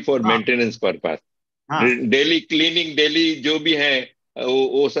 only for हाँ मेंटेनेंस पर्पस। हाँ डेली क्लीनिंग, डेली जो भी है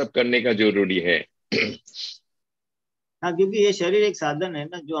वो सब करने का जरूरी है। हाँ, क्योंकि ये शरीर एक साधन है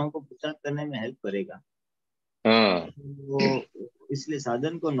ना जो हमको पुरुषार्थ करने में हेल्प करेगा। हाँ वो इसलिए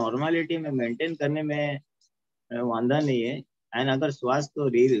साधन को नॉर्मलिटी में मेंटेन करने में वांधा नहीं है। एंड अगर स्वास्थ्य तो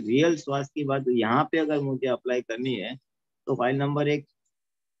रियल स्वास्थ्य की बात यहाँ पे अगर मुझे अप्लाई करनी है, तो फाइल नंबर एक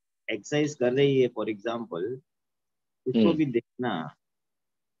एक्सरसाइज कर रही है फॉर एग्जाम्पल, उसको भी देखना,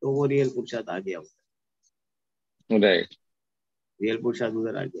 तो वो रियल पुरुषार्थ आ गया। राइट। रियल पुरुषार्थ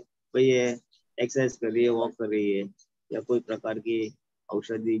उधर आ गया। भाई ये एक्सरसाइज कर रही है, वॉक कर रही है, या कोई प्रकार की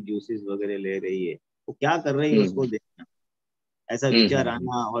औषधि जूसेस वगैरह ले रही है, वो क्या कर रही है उसको देखना। ऐसा विचार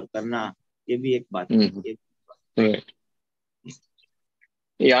आना और करना, ये भी एक बात है। ये राइट।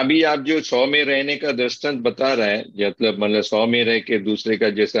 अभी आप जो 100 में रहने का दृष्टांत बता रहे हैं, मतलब 100 में रह के दूसरे का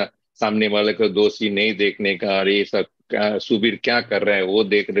जैसा सामने वाले को दोषी नहीं देखने का, और ये सब क्या सुबीर क्या कर रहा है वो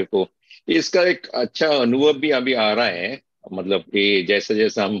देख रहे को, इसका एक अच्छा अनुभव भी अभी आ रहा है। मतलब ये जैसे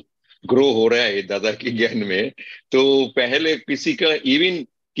जैसे हम ग्रो हो रहा है दादा के ज्ञान में, तो पहले किसी का इवन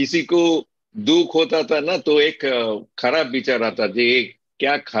किसी को दुख होता था ना, तो एक खराब विचार आता था, ये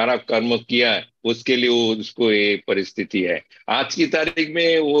क्या खराब कर्म किया उसके लिए वो उसको ये परिस्थिति है। आज की तारीख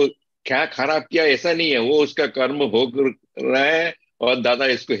में वो क्या खराब किया ऐसा नहीं है, वो उसका कर्म भोग रहा है, और दादा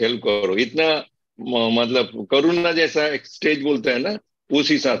इसको हेल्प करो, इतना मतलब करुणा जैसा एक स्टेज बोलता है ना,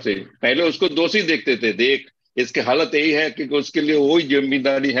 उस हिसाब से पहले उसको दोषी देखते थे, देख इसकी हालत यही है कि उसके लिए वही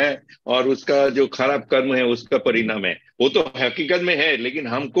जिम्मेदारी है, और उसका जो खराब कर्म है उसका परिणाम है, वो तो हकीकत में है, लेकिन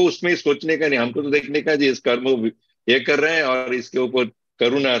हमको उसमें सोचने का नहीं, हमको तो देखने का जी इस कर्म ये कर रहे हैं और इसके ऊपर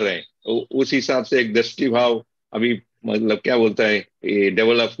करुणा रहे, उस हिसाब से एक दृष्टि भाव अभी मतलब क्या बोलता है ये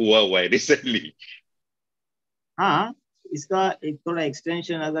डेवलप हुआ है रिसेंटली। हाँ, इसका एक थोड़ा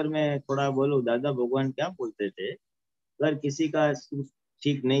एक्सटेंशन अगर मैं थोड़ा बोलूँ, दादा भगवान क्या बोलते थे, अगर किसी का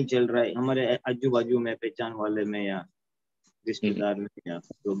ठीक नहीं चल रहा है हमारे आजू बाजू में, पहचान वाले में या रिश्तेदार में या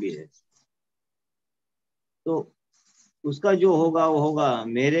जो भी है, तो उसका जो होगा वो होगा,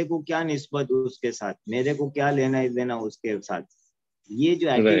 मेरे को क्या निस्बत उसके साथ, मेरे को क्या लेना देना उसके साथ। ये जो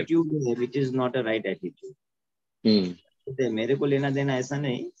राइट। एटीट्यूड है which is not a right attitude. मेरे को लेना देना ऐसा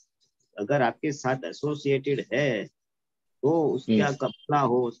नहीं। अगर आपके साथ एसोसिएटेड है तो उसका कपड़ा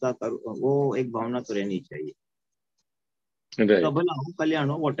हो, उसका वो एक भावना तो रहनी चाहिए। उसका राइट। भला हो, कल्याण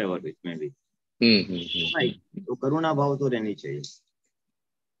हो, वॉट एवर इट में भी, राइट, तो करुणा भाव तो रहनी चाहिए।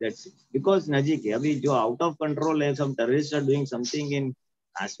 That's it. Because नजीक है अभी जो आउट ऑफ कंट्रोल है, some terrorists are doing something in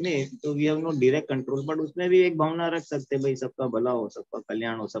Kashmir, तो we have no direct control, but उसमें भी एक भावना रख सकते हैं, भाई सबका भला हो, सबका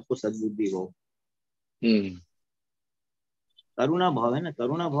कल्याण हो, सबको सद्बुद्धि हो। करुणा भाव है ना,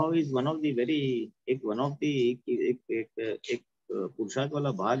 करुणा भाव is one of the very एक वन ऑफ द एक पुरुषार्थ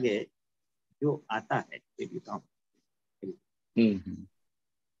वाला भाग है जो आता है।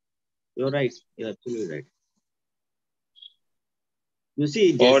 You right, you absolutely right. You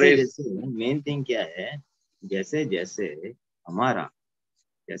see, और जैसे इस जैसे मेन थिंग क्या है, जैसे जैसे हमारा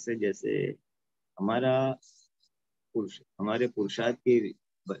जैसे जैसे हमारा हमारे पुरुषार्थ की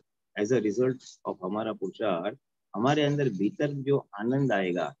एज अ रिजल्ट ऑफ हमारा पुरुषार्थ, हमारे अंदर भीतर जो आनंद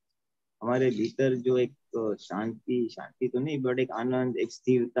आएगा, हमारे भीतर जो एक शांति शांति तो नहीं बट एक आनंद, एक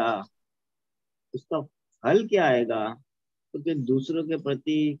स्थिरता, उसका फल क्या आएगा, तो फिर दूसरों के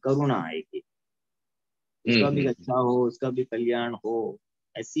प्रति करुणा आएगी। उसका भी अच्छा हो, उसका भी कल्याण हो,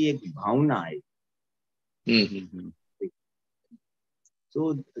 ऐसी एक भावना आएगी।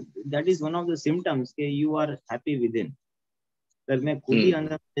 So that is one of the symptoms के you are happy with in. अगर मैं खुद ही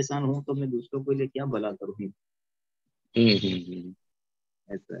अंदर परेशान हूँ तो मैं दूसरों के लिए क्या भला करूँ।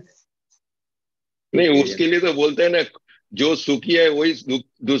 ऐसा है। नहीं, उसके लिए तो बोलते हैं ना, जो सुखी है वही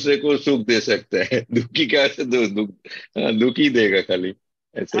दूसरे को सुख दे सकता है, दुखी क्या से दुखी देगा खाली,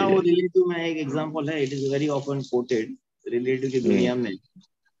 ऐसा हाँ, ही वो है। रिलेटिव में एक एग्जांपल है, it is very often coated. Relative की दुनिया में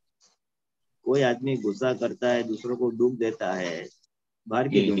कोई आदमी गुस्सा करता है, दूसरों को दुख देता है, बाहर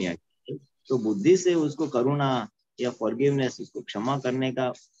की दुनिया की, तो बुद्धि से उसको करुणा या फॉरगिवनेस, उसको क्षमा करने का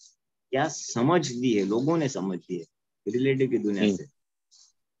क्या समझ दी है, लोगों ने समझ दी है रिलेटिव की दुनिया से।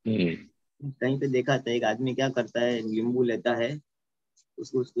 कहीं पे देखा था एक आदमी क्या करता है, नींबू लेता है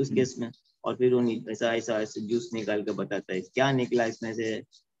उसको उस केस में, और फिर वो ऐसा ऐसा ऐसे जूस निकाल के बताता है क्या निकला इसमें से,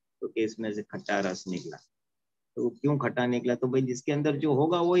 तो केस में से खट्टा रस निकला। तो क्यों खट्टा निकला, तो भाई जिसके अंदर जो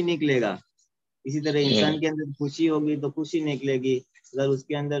होगा वो ही निकलेगा। इसी तरह इंसान के अंदर खुशी होगी तो खुशी निकलेगी, अगर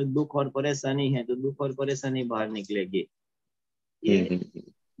उसके अंदर दुख और परेशानी है तो दुख और परेशानी बाहर निकलेगी। ये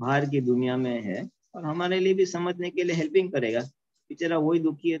बाहर की दुनिया में है, और हमारे लिए भी समझने के लिए हेल्पिंग करेगा। बेचारा वही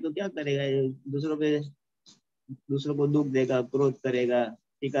दुखी है तो क्या करेगा, दूसरों को दुख देगा, क्रोध करेगा,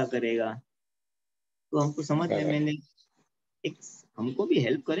 टीका करेगा, तो हमको समझने में एक हमको भी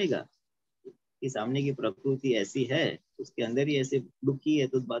हेल्प करेगा कि सामने की प्रकृति ऐसी है, उसके अंदर ही ऐसे दुखी है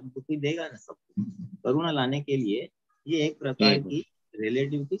तो बात दुखी देगा ना सबको। करुणा लाने के लिए ये एक प्रकार की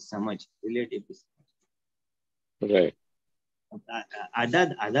रिलेटिव की समझ। राइट। आधा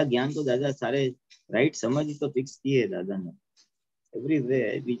आधा ज्ञान तो दादा सारे राइट समझ तो फिक्स किए दादा ने। Every way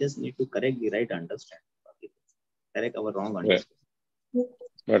we just need to correct the right understanding, correct our wrong understanding.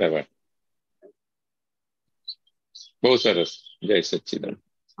 बराबर, बहुत सरस। जय सच्चिदानंद।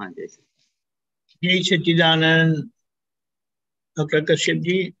 हाँ जय सच्चिदानंद। डॉक्टर कश्यप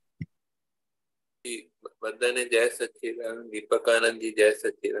जी। वंदन है। जय सच्चिदानंद। दीपकानंद जी जय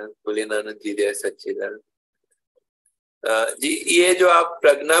सच्चिदानंद। पुलिनानंद जी जय सच्चिदानंद। जी, ये जो आप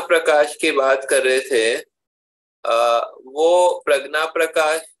प्रज्ञा प्रकाश की बात कर रहे थे, वो प्रज्ञा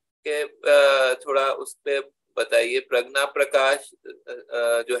प्रकाश के थोड़ा उस पे बताइए। प्रज्ञा प्रकाश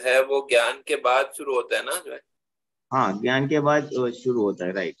जो है वो ज्ञान के बाद शुरू होता है ना, जो है? हाँ, ज्ञान के बाद शुरू होता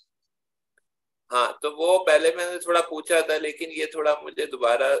है, राइट। हाँ, तो वो पहले मैंने थोड़ा पूछा था, लेकिन ये थोड़ा मुझे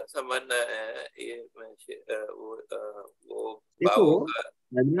दोबारा समझना है। ये वो देखो, भावों का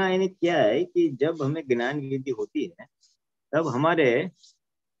प्रज्ञा यानी क्या है कि जब हमें ज्ञान विधि होती है, तब हमारे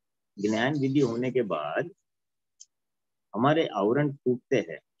ज्ञान विधि होने के बाद हमारे आवरण टूटते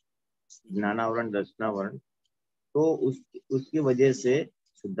हैं, ज्ञानावरण, दर्शनावरण। तो उसकी वजह से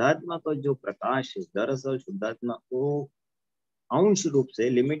शुद्धात्मा का जो प्रकाश है, दरअसल शुद्धात्मा को अंश रूप से,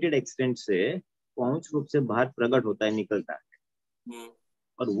 लिमिटेड एक्सटेंट से वो अंश रूप से बाहर प्रकट होता है, निकलता है।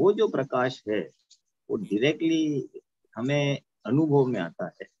 और वो जो प्रकाश है वो डायरेक्टली हमें अनुभव में आता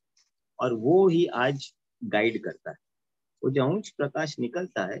है, और वो ही आज गाइड करता है। वो जो अंश प्रकाश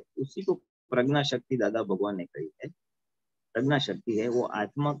निकलता है उसी को प्रज्ञा शक्ति दादा भगवान ने कही है। प्रज्ञा शक्ति है वो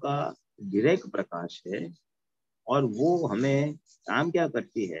आत्मा का डायरेक्ट प्रकाश है, और वो हमें काम क्या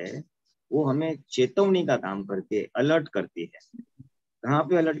करती है, वो हमें चेतवनी का काम करती है, अलर्ट करती है। कहाँ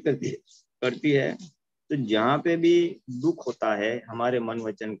पे अलर्ट करती है तो जहाँ पे भी दुख होता है हमारे मन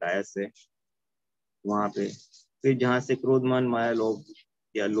वचन काया से, वहां पे। फिर जहाँ से क्रोध मान माया लोभ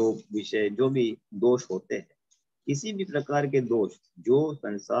या लोभ विषय जो भी दोष होते हैं, किसी भी प्रकार के दोष जो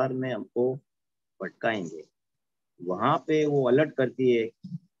संसार में हमको भटकाएंगे, वहां पे वो अलर्ट करती है,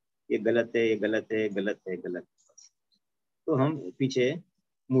 ये गलत है, ये गलत है, गलत है, गलत है। तो हम पीछे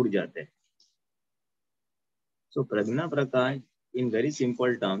मुड़ जाते हैं। सो प्रज्ञा प्रकाश इन वेरी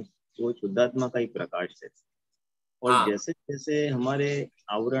सिंपल टर्म्स वो शुद्धात्मा का ही प्रकाश है। और हाँ। जैसे जैसे हमारे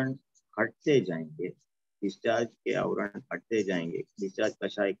आवरण हटते जाएंगे, डिस्चार्ज के आवरण हटते जाएंगे, डिस्चार्ज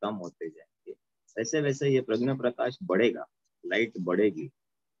कषाय कम होते जाएंगे, वैसे वैसे ये प्रज्ञा प्रकाश बढ़ेगा, लाइट बढ़ेगी।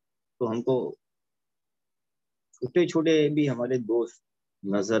 तो हमको छोटे छोटे भी हमारे दोष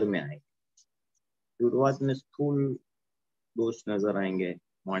नजर में आएंगे। शुरुआत में स्थूल दोष नजर आएंगे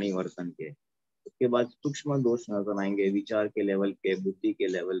वाणी वर्तन के, उसके बाद सूक्ष्म दोष नजर आएंगे विचार के लेवल पे, बुद्धि के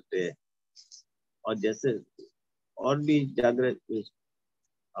लेवल पे। और जैसे और भी जागृत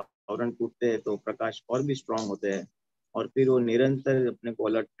आवरण टूटते हैं तो प्रकाश और भी स्ट्रांग होते हैं, और फिर वो निरंतर अपने को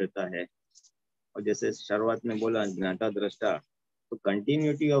अलर्ट रहता है। और जैसे शुरुआत में बोला ज्ञाता दृष्टा, तो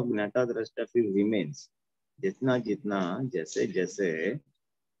कंटिन्यूटी ऑफ ज्ञाता दृष्टा फिर रिमेन्स। जितना जितना जैसे जैसे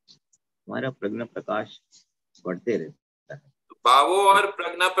हमारा प्रज्ञा प्रकाश बढ़ते रहता है। भावों और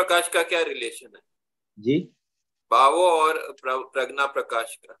प्रज्ञा प्रकाश का क्या रिलेशन है जी? भावों और प्रज्ञा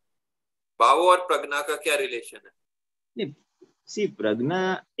प्रकाश का, भावों और प्रज्ञा का क्या रिलेशन है? सी प्रज्ञा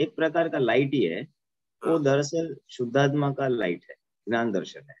एक प्रकार का लाइट ही है, वो दरअसल शुद्धात्मा का लाइट है, ज्ञान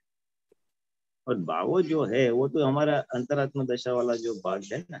दर्शन है। और भावो जो है वो तो हमारा अंतरात्मा दशा वाला जो भाग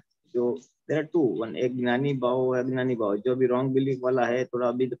है ना, जो देयर आर टू, वन, एक ज्ञानी भाव, अज्ञानी भाव। जो भी रॉन्ग बिलीफ वाला है, थोड़ा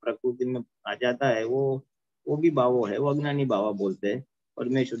अभी तो प्रकृति में आ जाता है, वो भी भावो है, वो अज्ञानी भावा बोलते हैं। और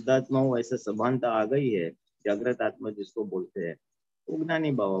मैं शुद्धात्मा हूँ, ऐसा सभानता आ गई है, जागृत आत्मा जिसको बोलते हैं, वो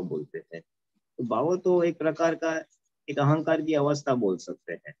ज्ञानी भावा बोलते हैं। तो भावो तो एक प्रकार का एक अहंकार की अवस्था बोल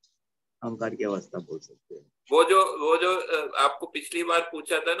सकते हैं। अहंकार की अवस्था बोल सकते हैं। वो जो आपको पिछली बार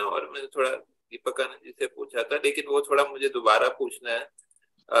पूछा था ना, और मैंने थोड़ा दीपकानंद जी से पूछा था, लेकिन वो थोड़ा मुझे दोबारा पूछना है।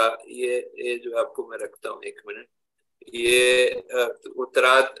 ये जो आपको मैं रखता हूँ 1 मिनट। ये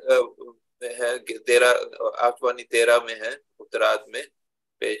उत्तरार्ध में है, 13 में है, उत्तरार्ध में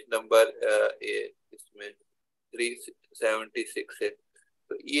पेज नंबर ये इसमें 376 है।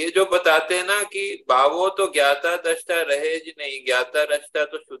 तो ये जो बताते हैं ना कि भावो तो ज्ञाता दृष्टा रहे ज नहीं, ज्ञाता दृष्टा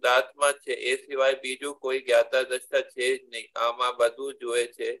तो शुद्धात्मा छे, ए सिवाय बीजू कोई ज्ञाता दृष्टा छे ज नहीं। आमा बधु जोए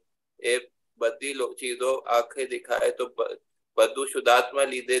छे, ए बधी चीजों आंखें दिखाए तो बधु शुद्धात्मा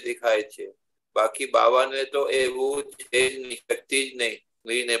लीधे दिखाए छे। बाकी बाबा ने तो એવું છે જ નહીં, શક્તિ જ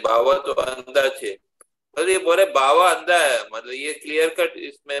नहीं, बाबा तो अंधा छे। मतलब ये बोले बाबा अंधा है, मतलब ये क्लियर कट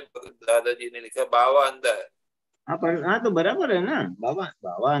इसमें दादाजी ने लिखा बाबा अंधा है। हाँ पर हाँ तो बराबर है ना, बाबा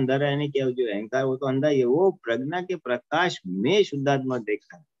बाबा अंधा रहने क्या, जो अहंकार वो तो अंधा ही है, वो प्रज्ञा के प्रकाश में शुद्धात्मा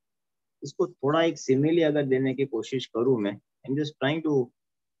देखा है। इसको थोड़ा एक सिमिली अगर देने की कोशिश करूं मैं, I am just trying to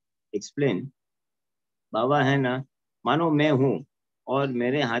explain. बाबा है ना, मानो मैं हूँ और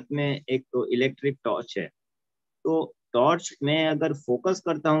मेरे हाथ में एक तो इलेक्ट्रिक टॉर्च है, तो टॉर्च में अगर फोकस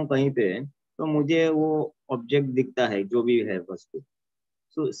करता हूँ कहीं पे तो मुझे वो ऑब्जेक्ट दिखता है, जो भी है वस्तु।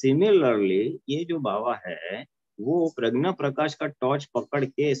 सो सिमिलरली ये जो बाबा है वो प्रज्ञा प्रकाश का टॉर्च पकड़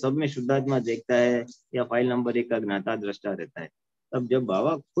के सब में शुद्धात्मा देखता है, या फाइल नंबर 1 का ज्ञाता दृष्टा रहता है। तब जब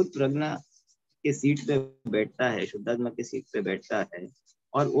बाबा खुद प्रज्ञा के सीट पे बैठता है, शुद्धात्मा के सीट पे बैठता है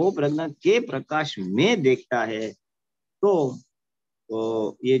और वो प्रज्ञा के प्रकाश में देखता है,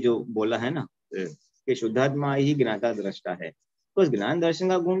 तो ये जो बोला है ना कि शुद्धात्मा ही ज्ञाता दृष्टा है, तो ज्ञान दर्शन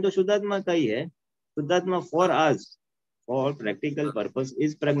का गुण तो शुद्धात्मा का ही है। शुद्धात्मा for us, for practical purpose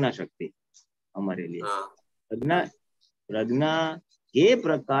is प्रज्ञा शक्ति हमारे लिए। प्रज्ञा के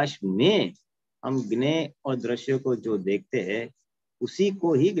प्रकाश में हम ज्ञेय और दृश्य को जो देखते हैं उसी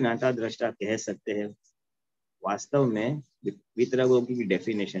को ही ज्ञाता दृष्टा कह सकते हैं। वास्तव में वितरकों की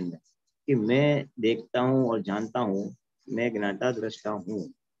डेफिनेशन में कि मैं देखता हूँ और जानता हूँ, मैं ज्ञाता दृष्टा हूँ,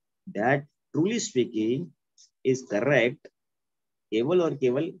 that truly speaking is correct केवल और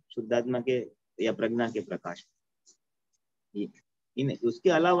केवल शुद्धात्मा के या प्रज्ञा के प्रकाश। उसके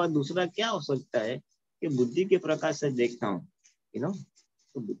अलावा दूसरा क्या हो सकता है कि बुद्धि के प्रकाश से देखता हूँ,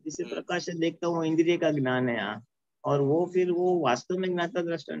 तो बुद्धि से प्रकाश से देखता हूँ, इंद्रिय का ज्ञान है यहाँ, और वो फिर वो वास्तव में ज्ञाता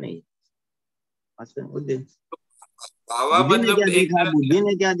दृष्टा नहीं। वास्तव में बुद्धि ने क्या देखा, बुद्धि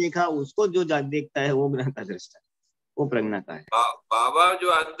ने क्या देखा, उसको जो देखता है वो ज्ञाता दृष्टा, वो प्रज्ञा का है। बाबा जो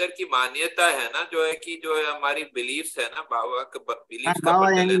अंदर की मान्यता है ना, जो है कि जो है हमारी बिलीफ्स है ना, बाबा का बिलीफ का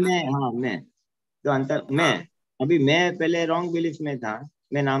बदल है ना। मैं जो अंतर, मैं अभी मैं पहले रॉन्ग बिलीफ में था,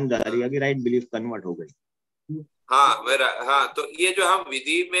 मैं नामधारी, अभी राइट बिलीफ कन्वर्ट हो गई। हाँ मेरा, हाँ तो ये जो हम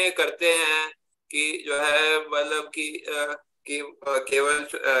विधि में करते हैं कि जो है मतलब कि केवल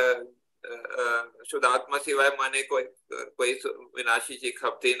शुद्धात्मा सिवाय माने कोई विनाशी चीज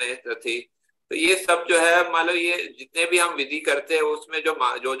खपती नहीं थी। तो ये सब जो है मान लो, ये जितने भी हम विधि करते हैं उसमें जो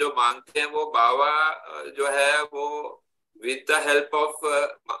मांगते हैं वो बाबा जो है वो विद द हेल्प ऑफ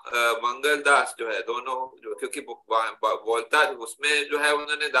मंगल दास जो है, दोनों जो, क्योंकि बोलता उसमें जो है,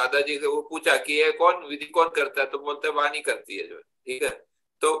 उन्होंने दादाजी से वो पूछा कि ये कौन विधि कौन करता है, तो बोलते वाणी करती है जो है, ठीक है।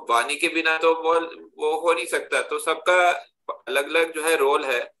 तो वाणी के बिना तो वो हो नहीं सकता, तो सबका अलग अलग जो है रोल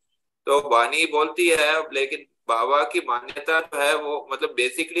है। तो वाणी बोलती है, लेकिन बाबा की मान्यता जो है वो मतलब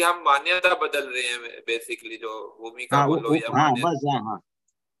बेसिकली हम मान्यता बदल रहे हैं, बेसिकली जो भूमिका बोलो या मान्यता। हाँ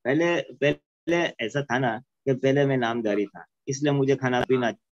पहले ऐसा था ना कि पहले मैं नामधारी था, इसलिए मुझे खाना पीना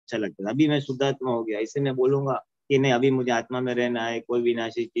अच्छा लगता था। अभी मैं शुद्धात्मा हो गया, इससे मैं बोलूंगा कि नहीं, अभी मुझे आत्मा में रहना है, कोई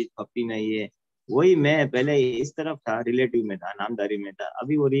विनाशी चीज खपती नहीं है। वही मैं पहले इस तरफ था, रिलेटिव में था, नामधारी में था,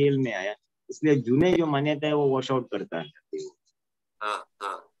 अभी वो रियल में आया, इसलिए जुने जो मान्यता है वो वॉश आउट करता है।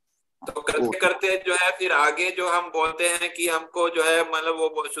 हाँ तो करते करते जो है फिर आगे जो हम बोलते हैं कि हमको जो है मतलब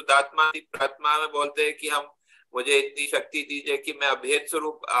वो शुद्धात्मा प्रात्मा में बोलते हैं कि हम, मुझे इतनी शक्ति दीजिए कि मैं अभेद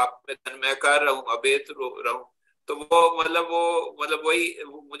स्वरूप आप में तन्मयकार रहूं, अभेद रहूं। तो वो मतलब वही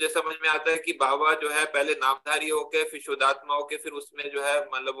मुझे समझ में आता है कि बाबा जो है पहले नामधारी होके फिर शुद्धात्मा होके, फिर उसमें जो है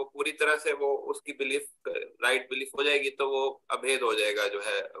मतलब वो पूरी तरह से वो उसकी बिलीफ राइट बिलीफ हो जाएगी, तो वो अभेद हो जाएगा जो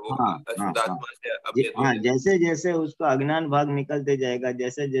है, वो शुद्धात्मा से अभेद हो जाएगा। जैसे जैसे उसका अज्ञान भाग निकलते जाएगा,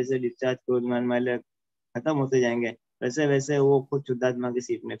 जैसे जैसे डिस्चार्ज क्रोध मैले खत्म होते जाएंगे, वैसे वैसे वो खुद शुद्धात्मा की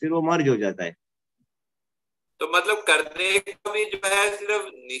सीट में फिर वो मर्ज हो जाता है। तो मतलब करने का भी जो है सिर्फ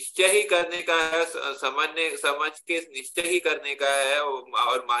निश्चय ही करने का है, समझ के निश्चय ही करने का है,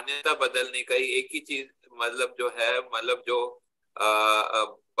 और मान्यता बदलने का ही एक ही चीज मतलब जो है, मतलब जो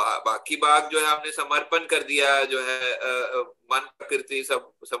बाकी बात जो है हमने समर्पण कर दिया, जो है मन प्रकृति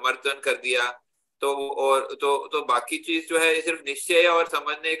सब समर्थन कर दिया, और तो बाकी चीज जो है सिर्फ निश्चय और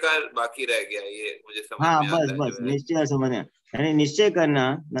समझने का बाकी रह गया, ये मुझे समझ हाँ, में बस आता है बस जो है। निश्चय समझना, यानी निश्चय करना,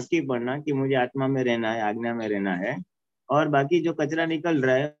 नक्की पड़ना कि मुझे आत्मा में रहना है, आज्ञा में रहना है, और बाकी जो कचरा निकल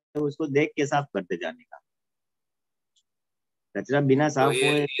रहा है उसको देख के साफ करते जाने का। कचरा बिना तो साफ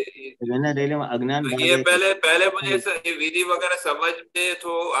हुए रहना रेले में अज्ञान भाग ये है। पहले मुझे ये विधि वगैरह समझ में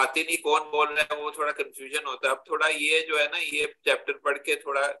तो आती नहीं, कौन बोल रहा है वो थोड़ा कंफ्यूजन होता है। अब थोड़ा ये जो है ना, ये चैप्टर पढ़ के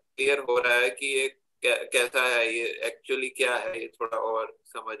थोड़ा क्लियर हो रहा है कि ये कैसा है, ये एक्चुअली क्या है, ये थोड़ा और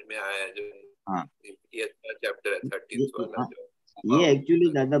समझ में आया है जो है। हाँ, ये चैप्टर है 13th वाला जो ये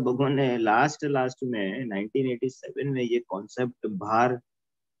एक्चुअली दादा भगवान ने लास्ट में 1987 में ये कॉन्सेप्ट बाहर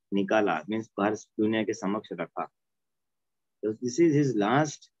निकाला, मीन्स बाहर दुनिया के समक्ष रखा। तो दिस इज हिज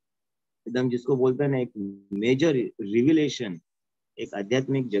लास्ट, एकदम जिसको बोलते हैं ना एक मेजर रिविलेशन, एक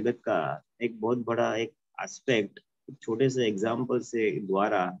आध्यात्मिक जगत का एक बहुत बड़ा एक एस्पेक्ट छोटे से एग्जाम्पल से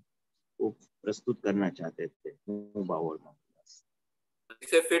द्वारा वो प्रस्तुत करना चाहते थे।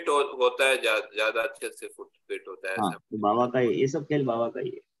 इसे फिट होता है, ज्यादा अच्छे से फिट होता है। हाँ, तो बाबा का ये सब खेल बाबा का ही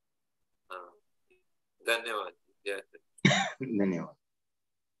है। हाँ, धन्यवाद। जय धन्यवाद।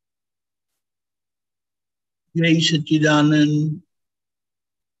 जय सच्चिदानंद।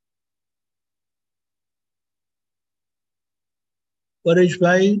 परेश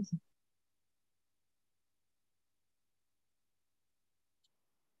भाई,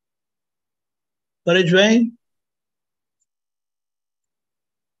 परेश भाई,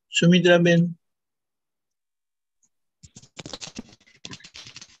 सुमित्रा बेन।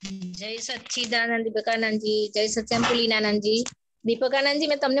 જય સચ્ચિદાનંદ દીપકાનંદજી, જય સત્યમ પુલિનાનંદજી. દીપકાનંદજી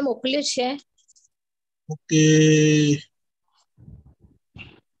મેં તમને મોકલ્યું છે. ઓકે,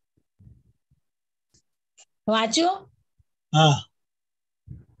 વાંચો. હા,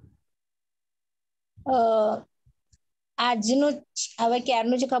 આજનું હવે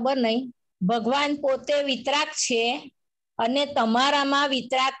ક્યારનું છે ખબર નહીં. ભગવાન પોતે વિતરાગ છે અને તમારામાં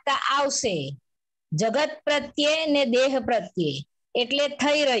વિતરાગતા આવશે, જગત પ્રત્યે ને દેહ પ્રત્યે. એટલે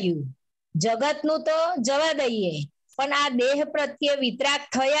થઈ રહ્યું. જગતનું તો જવા દઈએ, પણ આ દેહ પ્રત્યે વિતરાગ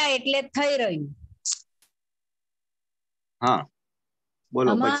થયા એટલે થઈ રહ્યું. હા,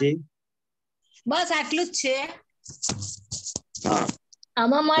 બોલો પછી. બસ આટલું જ છે. હા,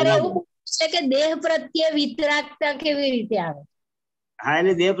 આમાં મારે એવું છે કે દેહ પ્રત્યે વિતરાગતા કેવી રીતે આવે? હા,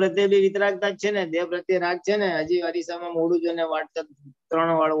 એટલે દેહ પ્રત્યે બી વિતરાગતા જ છે ને, દેહ પ્રત્યે રાગ છે ને. હજી અરીસામાં મોડું જોઈને વાટતા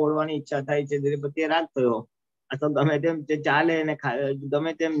 3 વાળ ઓળવાની ઈચ્છા થાય છે, દેહ પ્રત્યે રાગ થયો. આ તો ગમે તેમ ચાલે ને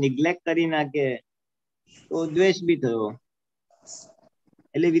ગમે તેમ નિગ્લેક્ટ કરી નાખે તો દ્વેષ બી થયો.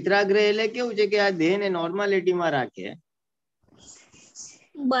 એટલે વિતરાગ રહે એટલે કેવું છે કે આ દેહ ને નોર્માલિટી માં રાખે,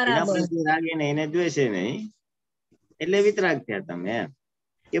 એના પ્રત્યે રાગે નહીં, એને દ્વેષે નહીં, એટલે વિતરાગ થયા તમે એમ.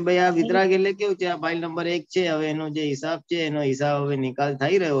 કે ભાઈ આ વિતરાગ એટલે કેવું છે, આ ફાઇલ નંબર 1 છે, હવે એનો જે હિસાબ છે એનો હિસાબ હવે નિકાલ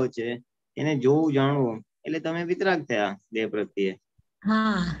થઈ રહ્યો છે, એને જોવું જાણવું, એટલે તમે વિતરાગ થયા દેહ પ્રત્યે.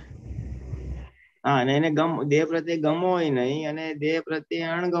 હા, અને એને દેહ પ્રત્યે ગમો હોય નહીં અને દેહ પ્રત્યે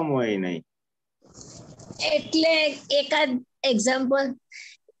અણગમો હોય નહીં. એટલે એકાદ એક્ઝામ્પલ.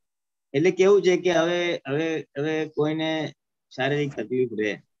 એટલે કેવું છે કે હવે કોઈને શારીરિક તકલીફ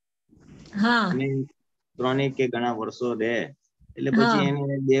રહે, અને ક્રોનિક કે ઘણા વર્ષો રહે, એટલે પછી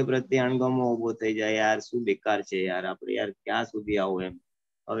એને દેહ પ્રત્યે અણગમો ઉભો થઈ જાય. યાર શું બેકાર છે યાર, આપણે યાર ક્યાં સુધી આવું, એમ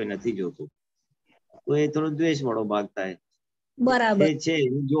હવે નથી જોતું. તો એ થોડો દ્વેષ વાળો ભાગ થાય. બરાબર છે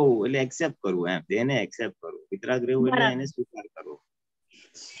જોવું એટલે એક્સેપ્ટ કરવું, એમ એને એક્સેપ્ટ કરવું. વિતરાગ રહેવું એટલે એને સ્વીકાર કરવો.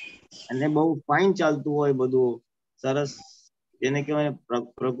 અને બહુ ફાઇન ચાલતું હોય બધું સરસ, જેને કહેવાય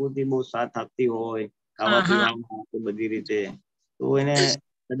પ્રકૃતિ બહુ સાથ આપતી હોય ખાવા પીવામાં બધી રીતે, તો એને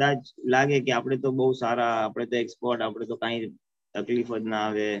કદાચ લાગે કે આપણે તો બહુ સારા, આપણે તો એક્સપર્ટ, આપણે તો કઈ તકલીફ જ ના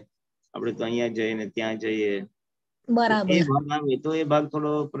આવે, આપણે તો અહીંયા જઈએ ને ત્યાં જઈએ. બરાબર. એ ભાગ આવે તો એ ભાગ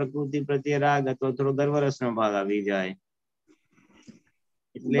થોડો પ્રકૃતિ પ્રત્યે રાગ અથવા થોડો ગર્વરસ નો ભાગ આવી જાય.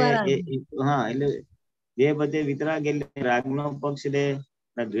 એટલે હા, એટલે દેહ પ્રત્યે વિતરાગ એટલે રાગ નો પક્ષ લે,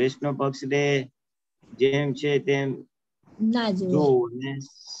 દ્વેષ નો પક્ષ લે, જેમ છે તેમ જોવું અને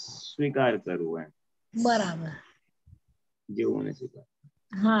સ્વીકાર કરવું, એમ બરાબર જેવું ને સ્વીકાર.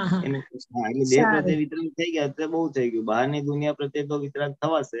 હા, એટલે દેહ પ્રત્યે વિતરાગ થઈ ગયા તો બહુ થઈ ગયું. બહારની દુનિયા પ્રત્યે તો વિતરાગ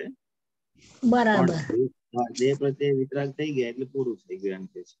થવાશે, બરાબર. દેહ પ્રત્યે વિતરાગ થઈ ગયા એટલે પૂરું થઈ ગયું એમ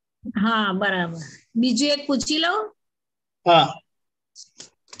કે છે. હા, બરાબર. બીજું એક પૂછી લઉં? હા,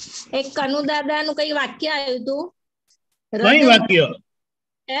 એક કનુ દાદા નું કઈ વાક્ય આવ્યું હતું. કઈ વાક્ય?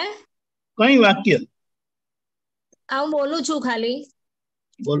 કઈ વાક્ય? હું બોલું છું ખાલી.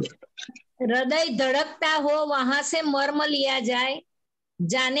 બોલો. હૃદય ધड़कता हो वहां से मर्म लिया जाए,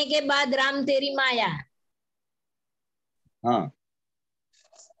 जाने के बाद राम तेरी माया. હા,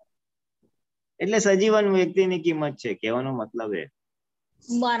 એટલે સજીવન વ્યક્તિની કિંમત છે, કહેવાનો મતલબ એ.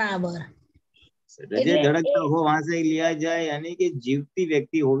 બરાબર. હૃદય ધડકતા હો वहां से लिया जाए, यानी कि જીવતી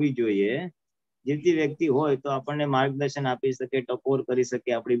વ્યક્તિ હોવી જોઈએ. જીવતી વ્યક્તિ હોય તો આપણને માર્ગદર્શન આપી શકે, ટકોર કરી શકે,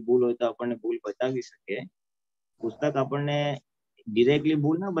 આપણી ભૂલ હોય તો આપણને ભૂલ બતાવી શકે. પુસ્તક આપણને ડિરેક્ટલી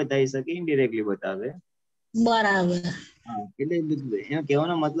ભૂલ ના બતાવી શકે, ઇનડિરેક્ટલી બતાવે. બરાબર. એટલે એનો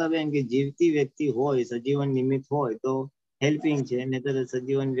કહેવાનો મતલબ એમ કે જીવતી વ્યક્તિ હોય, સજીવન નિમિત્ત હોય તો હેલ્પિંગ છે, નહીતર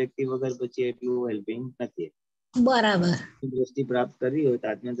સજીવન વ્યક્તિ વગર પછી એટલું હેલ્પિંગ નથી. બરાબર. દ્રષ્ટિ પ્રાપ્ત કરવી હોય તો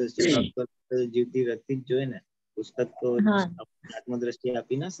આત્મદ્રષ્ટિ પ્રાપ્ત કરવી જીવતી વ્યક્તિ જ જોઈએ ને. પુસ્તક તો આત્મદ્રષ્ટિ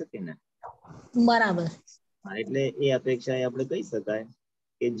આપી ના શકે ને. બરાબર. એટલે એ અપેક્ષા આપણે કહી શકાય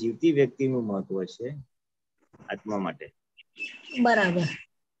કે જીવતી વ્યક્તિનું મહત્વ છે આત્મા માટે. બરાબર.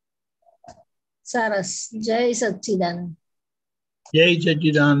 સરસ. જય સચ્ચિદાનંદ. જય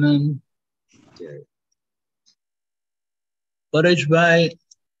સચ્ચિદાનંદ. જય પરેશભાઈ.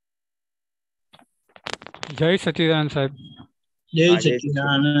 જય સચ્ચિદાનંદ સાહેબ. જય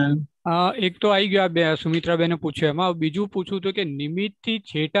સચ્ચિદાનંદ. એક તો આવી ગયો બે સુમિત્રાબેને પૂછ્યું, એમાં બીજું પૂછવું હતું કે નિમિત્ત થી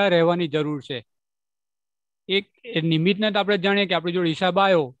છેટા રહેવાની જરૂર છે. એક નિમિત્તને તો આપણે જાણીએ કે આપણી જોડે હિસાબ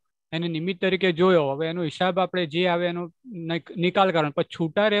આવ્યો, એને નિમિત્ત તરીકે જોયો, હવે એનો હિસાબ આપણે જે આવે એનો નિકાલ કરવાનો, પણ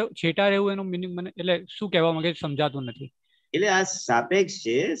છેટા રહેવું એનો મિનિંગ મને એટલે શું કહેવા માંગે સમજાતું નથી. એટલે આ સાપેક્ષ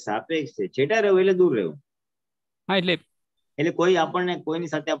છે, સાપેક્ષ છે. છેટા રહેવું એટલે દૂર રહેવું. હા, એટલે કોઈ આપણને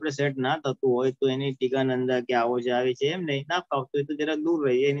કોઈની સાથે આપણે સેટ ના થતું હોય તો એની ટીકા નંદા કે આવો છે આવી છે એમ નહીં, ના ફાવતું હોય તો જરા દૂર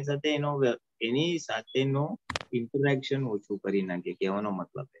રહીએ, એની સાથેનો ઇન્ટરેક્શન ઓછું કરી નાખીએ, કહેવાનો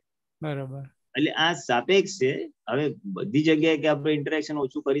મતલબ. બરાબર. એટલે આ સાપેક્ષ છે. હવે બધી જગ્યાએ કે આપણે ઇન્ટરેક્શન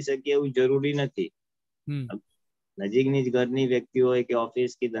ઓછું કરી શકીએ એવું જરૂરી નથી. નજીકની જ ઘરની વ્યક્તિ હોય કે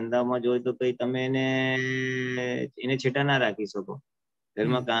ઓફિસ કે ધંધામાં જ હોય તો કઈ તમે એને છેટા ના રાખી શકો.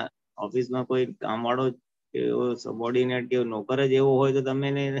 ઘરમાં ઓફિસમાં કોઈ કામવાળો સબોર્ડિનેટ કે નોકર જ એવો હોય તો તમે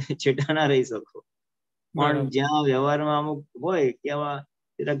એને છેટા ના રહી શકો. પણ જ્યાં વ્યવહારમાં અમુક હોય કે આવા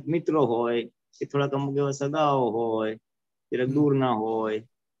જરાક મિત્રો હોય કે થોડાક અમુક એવા સગાઓ હોય, જરાક દૂર ના હોય,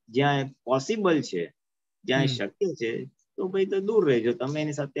 જ્યાં પોસિબલ છે, જ્યાં શક્ય છે, તો ભાઈ તો દૂર રહેજો. તમે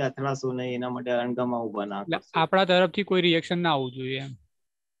એની સાથે અથડાશો નહીં, એના માટે અણગમા ઉભા ના કરશો. આપણા તરફથી કોઈ રિએક્શન ના આવવું જોઈએ એમ.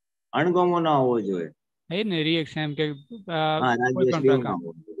 અણગમો ના હોવો જોઈએ. એ ને રિએક્શન એમ કે કોઈ પણ પ્રકાર ના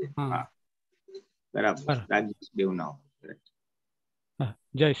હોવો જોઈએ. બરાબર. રાજ્ય બેવ ના હોવો જોઈએ.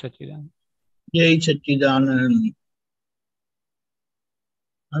 જય સચ્ચિદાનંદ. જય સચ્ચિદાનંદ.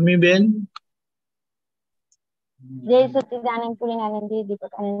 અમીબેન. જય સચ્ચિદાનંદ પુલિનાનંદજી,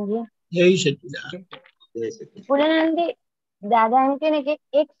 દીપકાનંદજી. જય સચ્ચિદાનંદ. પુલિનાનંદજી, દાદા એમ કે ને કે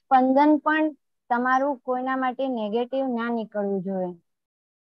એક સ્પંદન પણ તમારું કોઈના માટે નેગેટિવ ના નીકળવું જોઈએ.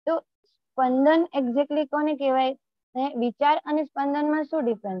 તો સ્પંદન એક્ઝેક્ટલી કોને કહેવાય? વિચાર અને સ્પંદનમાં શું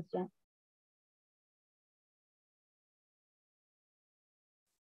ડિફરન્સ છે?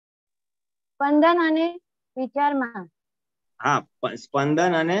 સ્પંદન અને વિચારમાં.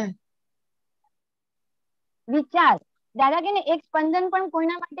 સ્પંદન અને વિચાર. દાદા કે એક સ્પંદન પણ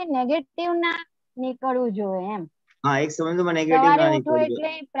કોઈના માટે નેગેટિવ ના નીકળવું જોઈએ એમ. એક સ્પંદનમાં નેગેટિવ ના નીકળવું જોઈએ.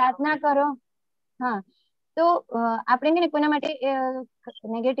 એટલે પ્રાર્થના કરો. તો આપણે કોઈના માટે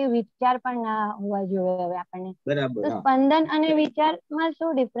નેગેટિવ વિચાર પણ ના હોવા જોઈએ. હવે આપણને તો સ્પંદન અને વિચારમાં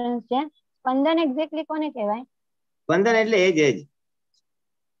શું ડિફરન્સ છે? સ્પંદન એક્ઝેક્ટલી કોને કહેવાય? સ્પંદન એટલે એ જ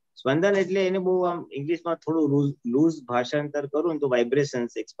સ્પંદન એટલે એને બહુ આમ ઇંગ્લિશમાં થોડું લૂઝ ભાષાંતર કરું ને તો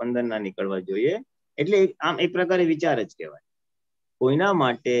વાઇબ્રેશન્સ એક સ્પંદન ના નીકળવા જોઈએ. એટલે આમ એક પ્રકારે વિચાર જ કહેવાય. કોઈના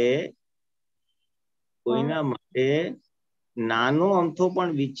માટે નાનો અમથો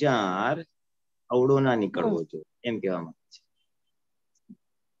પણ વિચાર અવળો ના નીકળવો જોઈએ એમ કહેવા માંગે છે.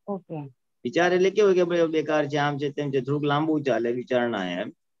 વિચાર એટલે કેવું કે ભાઈ બેકાર છે, આમ છે, તેમ છે, થોડુંક લાંબુ ચાલે વિચારણા એમ.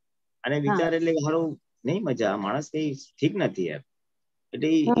 અને વિચાર એટલે સારું નહીં, મજા, માણસ કઈ ઠીક નથી એમ. એટલે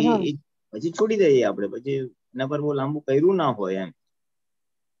પછી છોડી દઈએ આપણે, પછી એના પર બહુ લાંબુ કર્યું ના હોય એમ.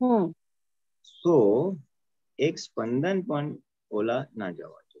 તો એક સ્પંદન પણ ઓલા ના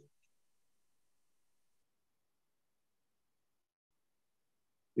જવા જોઈએ.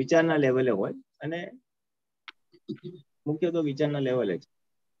 વિચારના લેવલે હોય અને મુખ્ય તો વિચારના લેવલે જ.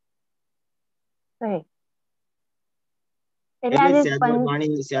 એટલે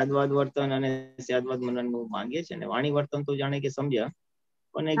વાણી સ્યાદવાદ વર્તન અને સ્યાદવાદ મનન માંગીએ છીએ ને. વાણી વર્તન તો જાણે કે સમજ્યા,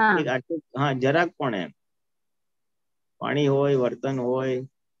 પણ જરાક પણ એમ વાણી હોય, વર્તન હોય,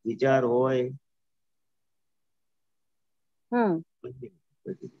 વિચાર હોય.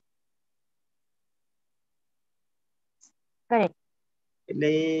 એટલે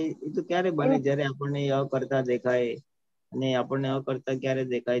એ તો ક્યારે બને જયારે આપણને અકર્તા દેખાય. અને આપણને અકર્તા ક્યારે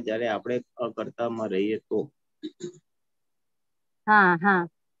દેખાય? જયારે આપણે અકર્તામાં રહીએ તો.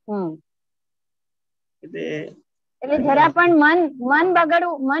 એટલે જરા પણ મન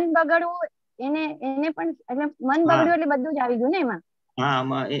બગડવું એને પણ એટલે મન બગડ્યું એટલે બધું જ આવી ગયું ને એમાં. હા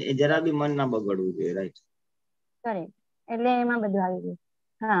આમાં જરા બી મન ના બગડવું જોઈએ. Right, correct. એટલે એમાં બધું આવી ગયું.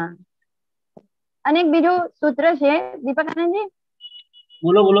 હા, અને એક બીજું સૂત્ર છે દીપક આનંદજી,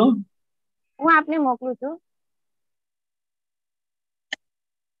 બોલો બોલો. હું આપને મોકલું છું.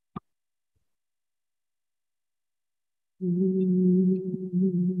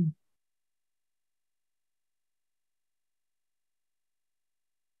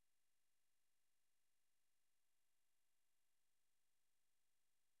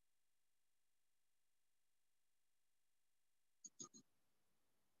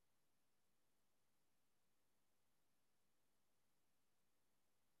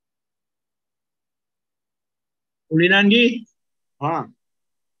 પુલિનાનજી. હા,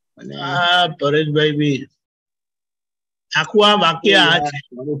 અને પરેશભાઈ બી આખું આ વાક્ય આ છે.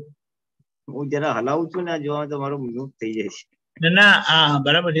 હું જરા હલાવું છું ને જોવા તો મારું મ્યુટ થઈ જાય છે. ના આ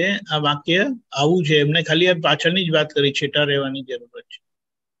બરાબર છે. આ વાક્ય આવું છે. એમને ખાલી આ પાછળની જ વાત કરી, છેટા રહેવાની જરૂર છે.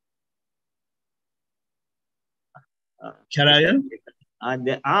 ખ્યાલ આવ્યો?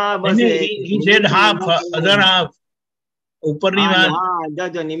 હા બસ he said half, other half. ઉપરની વાત.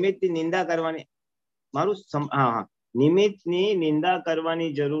 હા, નિમિત્ત ની નિંદા કરવાની, મારું હા, નિમિત્ત ની નિંદા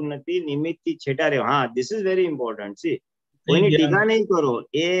કરવાની જરૂર નથી, નિમિત્ત થી છેટા રહ્યો. હા, this is very important. C, કોઈની ટીકા નહીં કરો.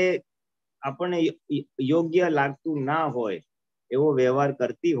 એ આપણને યોગ્ય લાગતું ના હોય એવો વ્યવહાર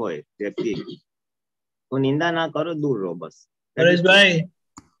કરતી હોય વ્યક્તિ, તો નિંદા ના કરો, દૂર રહો બસ. પરેશભાઈ.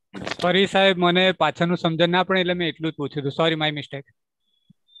 સોરી સાહેબ, મને પાછળનું સમજણ ના પડે એટલે મેં એટલું જ પૂછ્યું હતું. Sorry, my mistake.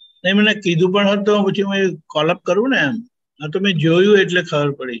 નહીં, મને કીધું પણ હતું પછી હું કોલઅપ કરું ને એમ. તો મેં જોયું એટલે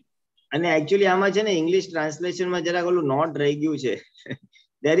ખબર પડી. અને એકચ્યુઅલી આમાં છે ને ઇંગ્લિશ ટ્રાન્સલેશનમાં જરાક ઓલું નોટ રહી ગયું છે.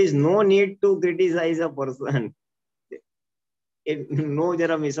 there is no need to criticize a person. નો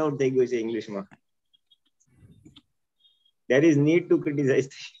જરા મિસ આઉટ થઈ ગયું છે ઇંગ્લિશમાં. there is need to criticize.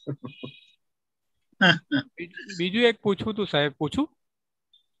 બીજું એક પૂછવું તું સાહેબ, પૂછું?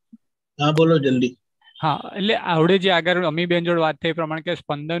 હા બોલો જલ્દી. હા, એટલે આવડે જે આગળ અમીબેન જોડે વાત થઈ પ્રમાણે કે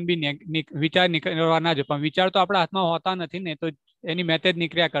સ્પંદન બી વિચાર નીકળવા ના જોઈએ, પણ વિચાર તો આપણા હાથમાં હોતા નથી ને, તો એની મેથડ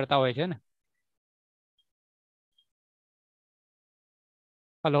નીકળ્યા કરતા હોય છે ને.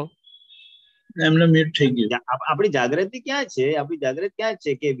 હલો, એમને મ્યુટ થઈ ગયું. આપણી જાગૃતિ ક્યાં છે? આપણી જાગૃતિ ક્યાં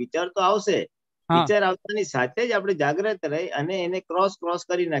છે કે વિચાર તો આવશે, વિચાર આવતાની સાથે જ આપણે જાગૃત રહી અને એને ક્રોસ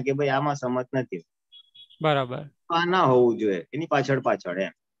કરી નાખીએ, ભાઈ આમાં સમજ નથી, બરાબર, આ ના હોવું જોઈએ, એની પાછળ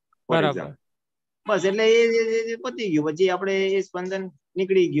એમ. બરાબર. બસ, એટલે એ પતી ગયું. પછી આપણે એ સ્પંદન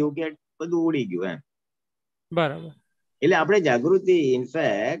નીકળી ગયું કે બધું ઉડી ગયું એમ. બરાબર. એટલે આપણે જાગૃતિ,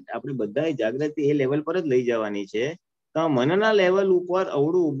 ઇનફેક્ટ આપણે બધા જાગૃતિ એ લેવલ પર જ લઈ જવાની છે. તો મનના લેવલ ઉપર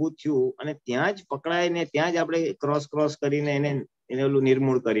અવળું ઊભું થયું અને ત્યાં જ પકડાય ને ત્યાં જ આપણે ક્રોસ કરીને એને ઓલું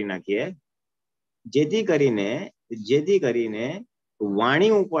નિર્મૂળ કરી નાખીએ, જેથી કરીને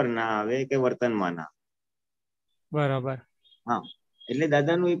વાણી ઉપર ના આવે કે વર્તનમાં ના. બરાબર. હા, એટલે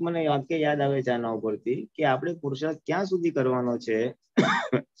દાદાનું એક મને વાક્ય યાદ આવે છે આના ઉપરથી, કે આપણે પુરુષાર્થ ક્યાં સુધી કરવાનો છે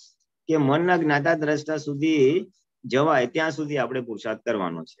કે મનના જ્ઞાતા દ્રષ્ટા સુધી જવાય ત્યાં સુધી આપણે પુરુષાર્થ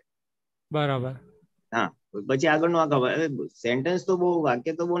કરવાનો છે. બરાબર. હા, પછી આગળનું સેન્ટેન્સ તો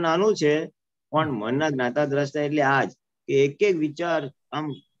વાક્ય તો બહુ નાનું છે, પણ મનના જ્ઞાતા દ્રષ્ટા એટલે આજ કે એક એક વિચાર આમ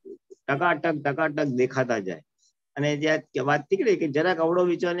ટકાટક દેખાતા જાય. અને જ્યાં વાત નીકળી કે જરાક અવળો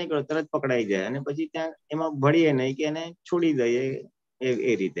વિચાર નીકળ્યો તરત પકડાઈ જાય, અને પછી ત્યાં એમાં ભળીએ નહીં કે એને છોડી દઈએ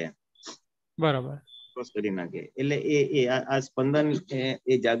એ રીતે. બરાબર, ક્રોસ કરી નાખે. એટલે આ સ્પંદન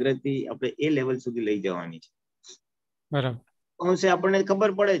એ જાગૃતિ આપણે એ લેવલ સુધી લઈ જવાની છે. બરાબર. અંશે આપણને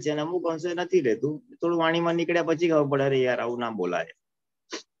ખબર પડે છે અને અમુક અંશે નથી રહેતું. થોડું વાણીમાં નીકળ્યા પછી ખબર પડે, અરે યાર આવું ના બોલાય.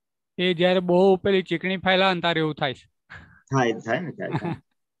 એ જયારે બહુ પેલી ચીકણી ફેલાવે ને ત્યારે એવું થાય છે. થાય ને.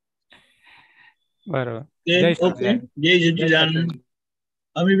 બરાબર. ઓકે, જય સચ્ચિદાનંદ.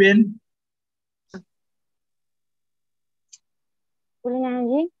 અમીબેન.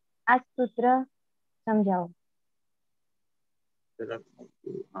 પુલિનાનંદજી, આ સૂત્ર સમજાવો.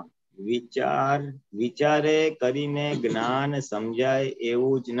 વિચારે કરીને જ્ઞાન સમજાય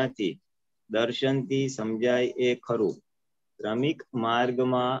એવું જ નથી, દર્શનથી સમજાય એ ખરું. ક્રમિક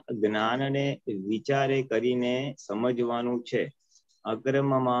માર્ગમાં જ્ઞાનને વિચારે કરીને સમજવાનું છે,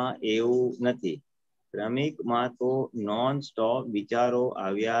 અક્રમમાં એવું નથી. ક્રમિકમાં તો નોન સ્ટોપ વિચારો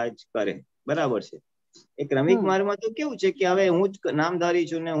આવ્યા જ કરે. બરાબર છે. એ ક્રમિક માર્ગમાં તો કેવું છે કે હવે હું જ નામધારી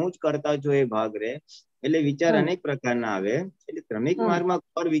છું ને હું જ કરતા છું એ ભાગ રે, એટલે વિચાર અનેક પ્રકારના આવે. એટલે ક્રમિક માર્ગમાં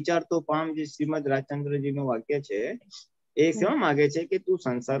પર વિચાર તો પામ, જે શ્રીમદ રાજચંદ્રજી નું વાક્ય છે એ કેવા માંગે છે કે તું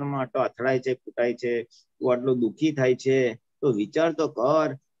સંસારમાં આટલો અથડાય છે, કૂટાય છે, તું આટલો દુઃખી થાય છે, તો વિચાર તો કર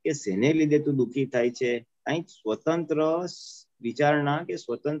કે શેને લીધે તું દુઃખી થાય છે. કંઈક સ્વતંત્ર વિચારણા કે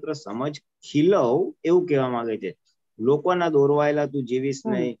સ્વતંત્ર સમજ ખીલવ, એવું કહેવા માંગે છે. લોકોના દોરવાયેલા તું જીવીશ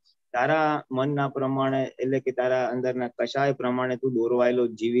નહીં, તારા મનના પ્રમાણે એટલે કે તારા અંદરના કશાય પ્રમાણે તું દોરવાયેલો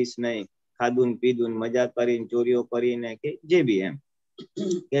જીવીશ નહીં, ખાધું ને પીધું મજા કરીને ચોરીઓ કરીને કે જે બી એમ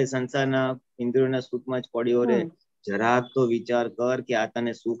કે સંસારના ઇન્દ્રિયોના સુખમાં જ પડ્યો રે. જરાક તો વિચાર કર કે આ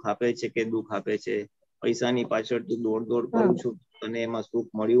તને સુખ આપે છે કે દુઃખ આપે છે. પૈસાની પાછળ તું દોડ કરું છું, તને એમાં સુખ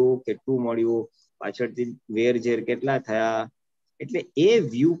મળ્યું, કેટલું મળ્યું, પાછળથી વેર ઝેર કેટલા થયા. એટલે એ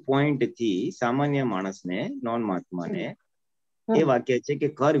વ્યૂ પોઈન્ટ થી સામાન્ય માણસને, નોન મહાત્માને એ વાક્ય છે કે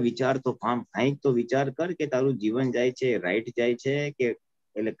કર વિચાર તો કંઈક તો વિચાર કર કે તારું જીવન જાય છે રાઈટ જાય છે કે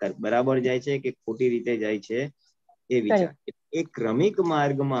એટલે બરાબર જાય છે કે ખોટી રીતે જાય છે, એ વિચાર. એ ક્રમિક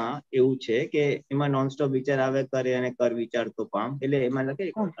માર્ગમાં એવું છે કે એમાં નોનસ્ટોપ વિચાર આવે કરે અને કર વિચાર તો પામ, એટલે એમાં લખે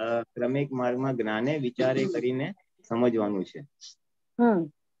ક્રમિક માર્ગમાં જ્ઞાને વિચારે કરીને સમજવાનું છે.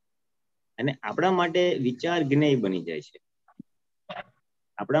 અને આપણા માટે વિચાર જ્ઞેય બની જાય છે.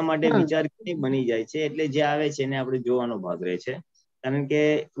 આપણા માટે વિચાર જ્ઞેય બની જાય છે એટલે જે આવે છે એને આપણે જોવાનો ભાગ રહે છે. કારણ કે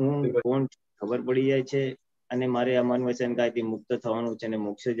હું કોણ ખબર પડી જાય છે અને મારે આ મન વચન કાયથી મુક્ત થવાનું છે અને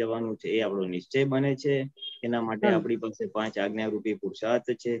મોક્ષે જવાનું છે, એ આપણો નિશ્ચય બને છે. એના માટે આપણી પાસે 5 આજ્ઞારૂપી પુરુષાર્થ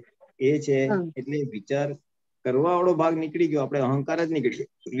છે, એ છે. એટલે વિચાર કરવા વાળો ભાગ નીકળી ગયો, આપણે અહંકાર જ નીકળી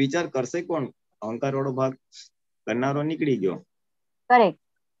ગયો. વિચાર કરશે કોણ? અહંકાર વાળો ભાગ કરનારો નીકળી ગયો.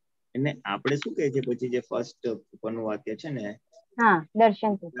 એટલે આપણે શું કહે છે પછી જે ફર્સ્ટ ઉપરનું વાક્ય છે ને,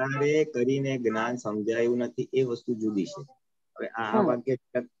 દર્શન કરીને જ્ઞાન સમજાયું નથી, એ વસ્તુ જુદી છે. હવે આ વાક્ય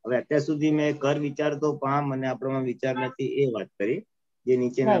હવે અત્યાર સુધી મેં કર વિચાર તો પામ અને આપણામાં વિચાર નથી એ વાત કરી, જે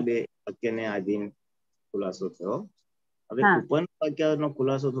નીચેના 2 વાક્યને આધીન ખુલાસો થયો. હવે ઉપરના વાક્યનો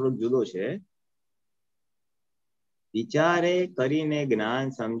ખુલાસો થોડો જુદો છે. વિચારે કરીને જ્ઞાન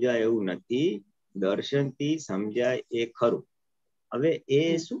સમજાય એવું નથી, દર્શનથી સમજાય એ ખરું. હવે એ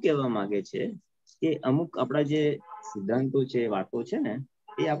શું કહેવા માંગે છે કે અમુક આપણા જે સિદ્ધાંતો છે, વાતો છે ને,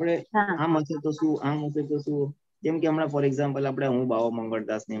 એ આપણે આમ હશે તો શું, આમ હશે તો શું. જેમ કે હમણાં ફોર એક્ઝામ્પલ આપણે હું બાવા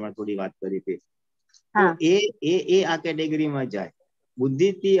મંગળદાસ ની એમાં થોડી વાત કરી હતી, તો એ આ કેટેગરીમાં જાય.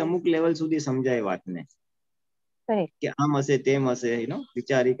 બુદ્ધિથી અમુક લેવલ સુધી સમજાય વાતને કે આમ હશે તેમ હશે,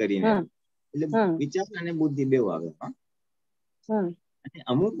 વિચારી કરીને. એટલે વિચાર અને બુદ્ધિ બેવ આવે. અને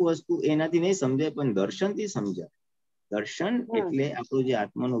અમુક વસ્તુ એનાથી નહીં સમજાય પણ દર્શનથી સમજાય. દર્શન એટલે આપણું જે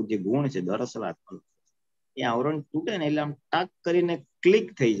આત્માનું જે ગુણ છે, દરઅસલ આત્માનું, એ આવરણ તૂટે ને એટલે આમ ટાક કરીને ક્લિક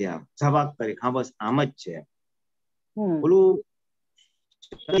થઈ જાય, આમ ઝબાક કરી, હા બસ આમ જ છે. ઓલું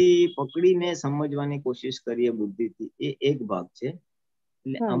પકડીને સમજવાની કોશિશ કરીએ બુદ્ધિથી, એ એક ભાગ છે.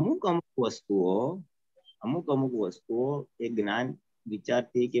 એટલે અમુક વસ્તુઓ એ જ્ઞાન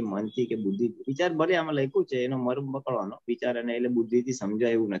વિચારથી કે મનથી કે બુદ્ધિ, વિચાર ભલે આમાં લખ્યું છે એનો મર્મ પકડવાનો, વિચાર અને એટલે બુદ્ધિથી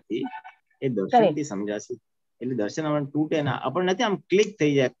સમજાય એવું નથી, એ દર્શનથી સમજાશે. એટલે દર્શન આપણને તૂટે ને આપણને નથી આમ ક્લિક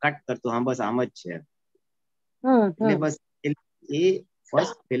થઈ જાય, કટ કરતો, હા બસ આમ જ છે. એટલે બસ એ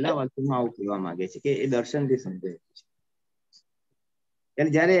ફર્સ્ટ પહેલા વાક્યમાં આવું કહેવા માંગે છે કે એ દર્શનથી સમજાય છે.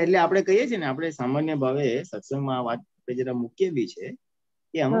 એટલે આપણે કહીએ છીએ ને, આપણે સામાન્ય ભાવે સત્સંગમાં આ વાત આપણે જરા મૂકીએ બી છે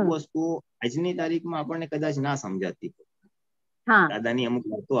કે અમુક વસ્તુઓ આજની તારીખમાં આપણને કદાચ ના સમજાતી હોય. દાદાની અમુક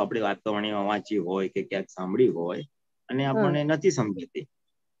વાતો આપણે વાતવાણીમાં વાંચી હોય કે ક્યાંક સાંભળી હોય અને આપણને નથી સમજાતી,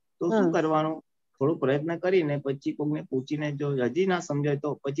 તો શું કરવાનું? થોડો પ્રયત્ન કરીને પછી કોઈને પૂછીને જો હજી ના સમજાય તો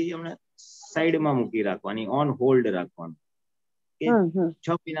પછી એમને સાઈડમાં મૂકી રાખવાની, ઓન હોલ્ડ રાખવાનું, કે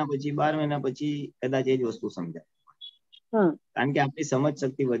 6 મહિના પછી 12 મહિના પછી કદાચ એ જ વસ્તુ સમજાય. કારણ કે આપણી સમજ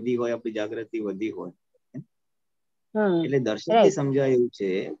શક્તિ વધી હોય, આપણી જાગૃતિ વધી હોય, એટલે દર્શનથી સમજાય એવું છે.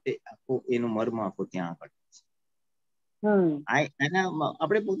 એનું મર્મ આખો ત્યાં આગળ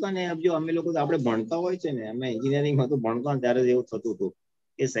આપણે પોતાને, જો અમે લોકો આપણે ભણતા હોય છે ને, અમે એન્જિનિયરિંગમાં તો ભણતા ત્યારે એવું થતું હતું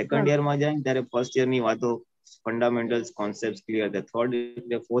કે સેકન્ડ યરમાં જાય ને ત્યારે ફર્સ્ટ યર ની વાતો, ફંડામેન્ટલ્સ કોન્સેપ્ટ ક્લિયર થાય, થર્ડ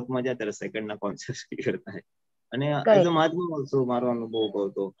એટલે ફોર્થમાં જાય ત્યારે સેકન્ડ ના કોન્સેપ્ટ ક્લિયર થાય. અને એકદમ આજનો વર્ષો મારો અનુભવ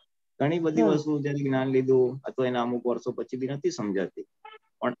કહું, ઘણી બધી વસ્તુ જયારે જ્ઞાન લીધું અથવા એના અમુક વર્ષો પછી બી નથી સમજાતી,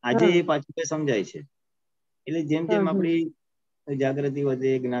 પણ આજે એ પાછું સમજાય છે. એટલે જેમ જેમ આપણી જાગૃતિ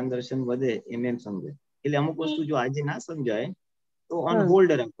વધે, જ્ઞાન દર્શન વધે, એમ એમ સમજાય. એટલે અમુક વસ્તુ જો આજે ના સમજાય તો ઓન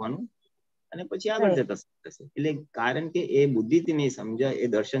હોલ્ડ રાખવાનું અને પછી આગળ જતા સમજાશે. એટલે કારણ કે એ બુદ્ધિથી નહીં સમજાય, એ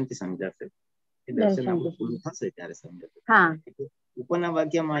દર્શનથી સમજાશે. એ દર્શન આપણું પૂરું થશે ત્યારે સમજાશે. ઉપરના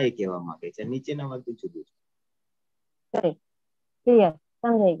વાક્યમાં એ કહેવા માંગે છે, નીચેના વાક્ય જુદું છે. ક્લિયર,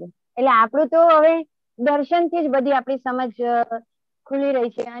 સમજાઈ ગયું. એટલે આપણું તો હવે દર્શનથી જ બધી આપણી સમજ ખુલી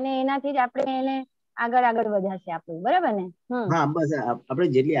રહી છે અને એનાથી જ આપણે એને આગળ વધારશે આપણું, બરાબર ને? હા, બસ આપણે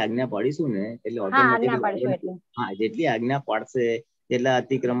જેટલી આજ્ઞા પાડીશું ને એટલે ઓટોમેટિકલી, જેટલી આજ્ઞા પાડશે એટલા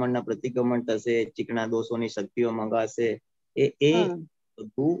અતિક્રમણના પ્રતિક્રમણ થશે, ચીકણા દોષોની શક્તિઓ મંગાશે. એ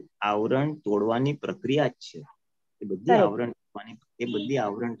બધું આવરણ તોડવાની પ્રક્રિયા જ છે. એ બધી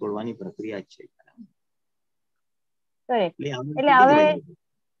આવરણ તોડવાની પ્રક્રિયા જ છે. એટલે હવે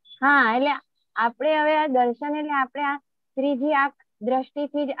આપણે હવે આ દર્શન એટલે આપણે આ ત્રીજી આંખ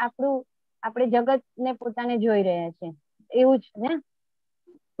દ્રષ્ટિથી જ આપણે જગતને પોતાને જોઈ રહ્યા છે, એવું જ ને?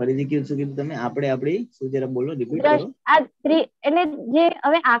 ફરીથી કેવું શું કીધું તમે? આપણે આપણી શું જરા બોલો, રિપીટ કરો. એટલે જે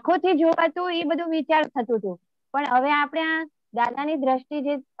હવે આંખોથી જોવાતું એ બધું વિચાર થતું હતું, પણ હવે આપણે આ દાદાની દ્રષ્ટિ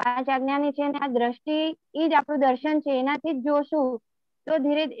જે 5 આજ્ઞાની છે ને, આ દ્રષ્ટિ એ જ આપણું દર્શન છે, એનાથી જ જોશું તો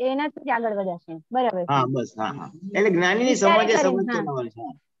ધીરે એનાથી જ આગળ વધાશે. બરાબર? હા, બસ. હા. એટલે જ્ઞાનીની સમજ એ સમજ કરનાર છે.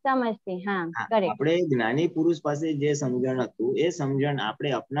 સમજતી. હા, કરેક્ટ. આપણે જ્ઞાની પુરુષ પાસે જે સમજણ હતું એ સમજણ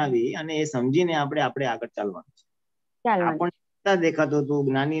આપણે અપનાવી અને એ સમજીને આપણે આગળ ચાલવાનું છે. આપણને દેખાતું હતું,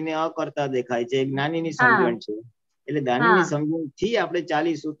 જ્ઞાનીને અકર્તા દેખાય છે, જ્ઞાનીની સમજણ છે. એટલે જ્ઞાનીની સમજણ થી આપણે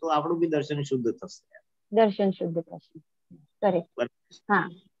ચાલીશું તો આપણું બી દર્શન શુદ્ધ થશે. દર્શન શુદ્ધ થશે. કરેક્ટ. હા,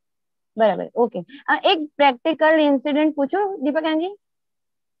 બરાબર. ઓકે. એક પ્રેક્ટિકલ ઇન્સિડન્ટ પૂછું દીપકાનજી?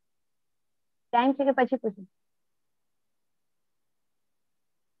 ટાઈમ છે કે પછી પૂછું?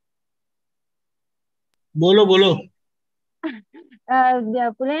 બોલો બોલો.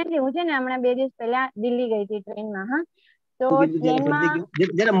 પુલિનાનંદજી, હું છે ને હમણાં 2 દિવસ પહેલા દિલ્હી ગઈ હતી ટ્રેનમાં. હા, તો ટ્રેનમાં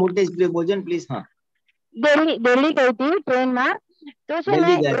જરા મોટે બોલજો ને પ્લીઝ. હા, દિલ્હી ગઈ હતી ટ્રેનમાં. તો છે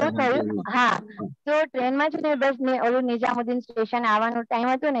ને એવું થયું. હા, તો ટ્રેનમાં છે ને બસ ઓલું નિઝામુદ્દીન સ્ટેશન આવવાનો ટાઈમ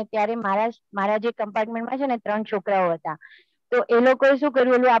હતો ને, ત્યારે મારા જે કમ્પાર્ટમેન્ટમાં છે ને 3 છોકરાઓ હતા. તો એ લોકોએ શું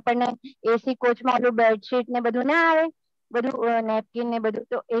કર્યું, ઓલું આપણને એસી કોચમાં ઓલું બેડશીટ ને બધું ના આવે, બધું નેપકિન ને બધું,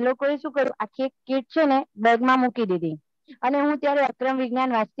 તો એ લોકોએ શું કર્યું, આખી એક કીટ છે ને બેગમાં મૂકી દીધી. અને હું ત્યારે અક્રમ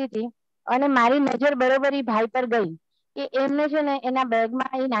વિજ્ઞાન વાંચતી હતી અને મારી નજર બરોબર એ ભાઈ પર ગઈ કે એમને છે ને એના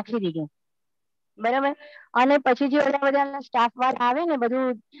બેગમાં એ નાખી દીધું. બરાબર? અને પછી જે બધા સ્ટાફ વાળા આવે ને બધું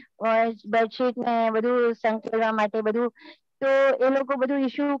બેડશીટ ને બધું સંકેલવા માટે બધું, તો એ લોકો બધું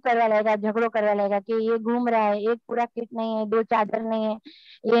ઇશ્યુ કરવા લાગ્યા, ઝઘડો કરવા લાગ્યા કે એ ઘૂમ રહા હૈ, એક પૂરા કિટ નહીં હૈ, 2 ચાદર નહીં હૈ,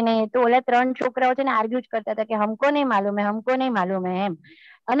 એ નહીં. તો ઓલા 3 છોકરાઓ છે ને આર્ગ્યુ જ કરતા હતા કે હમકો નહીં માલુમ હૈ, હમકો નહીં માલુમ હૈ એમ.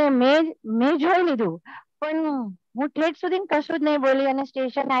 અને મેં જોઈ લીધું, પણ હું ઠેઠ સુધી કશું જ નહીં બોલી. અને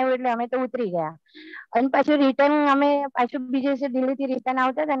સ્ટેશન આવ્યું એટલે અમે તો ઉતરી ગયા. અને પાછું રિટર્ન અમે બીજે દિવસે દિલ્હી થી રિટર્ન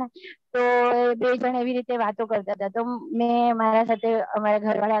આવતા હતા ને, તો 2 જણ એવી રીતે વાતો કરતા હતા. તો મેં મારા સાથે અમારા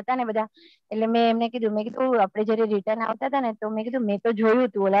ઘરવાળા હતા ને બધા, એટલે મેં એમને કીધું, મેં કીધું આપણે જયારે રિટર્ન આવતા હતા ને, તો મેં કીધું મેં તો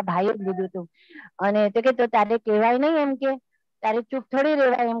જોયું તું, ઓલા ભાઈએ જ લીધું તું. અને તો કે તો તારે કહેવાય નહીં એમ, કે તારે ચૂપ થોડી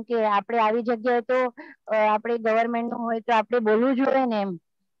રહેવાય એમ, કે આપણે આવી જગ્યાએ તો આપણે ગવર્મેન્ટ નું હોય તો આપણે બોલવું જોઈએ ને એમ.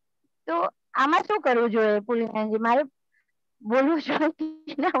 તો આમાં શું કરવું જોઈએ પુલિનાનંદજી? મારે બોલવું જોઈએ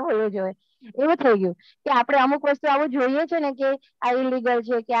કે ના બોલવું જોઈએ? એવું થઈ ગયું કે આપણે અમુક વસ્તુ આવું જોઈએ છે ને કે આ ઇલીગલ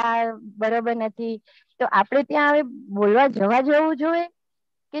છે, કે આ બરોબર નથી, તો આપણે ત્યાં હવે બોલવા જવા જવું જોઈએ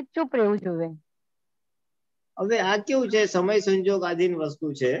કે ચૂપ રહેવું જોઈએ? હવે આ કેવું છે, સમય સંજોગ આધીન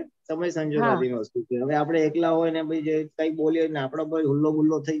વસ્તુ છે. સમય સંજોગ આધીન વસ્તુ છે. હવે આપણે એકલા હોય ને ભાઈ કઈ બોલીએ ને આપડો ભાઈ હુલ્લો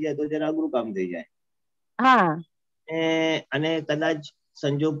ગુલ્લો થઈ જાય તો જરા અઘરું કામ થઈ જાય. હા, અને કદાચ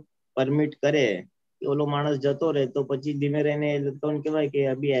સંજોગ પરમિટ કરે કે ઓલો માણસ જતો રહે, તો પછી ધીમે રહીને એ લોકોને કહેવાય કે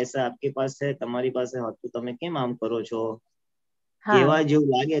અભી એસા આપકે પાસ છે, તમારી પાસે હોત તો તમે કેમ આમ કરો છો, કેવા જેવું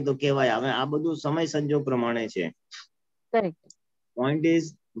લાગે તો કેવાય. હવે આ બધું સમય સંજોગ પ્રમાણે છે. પોઈન્ટ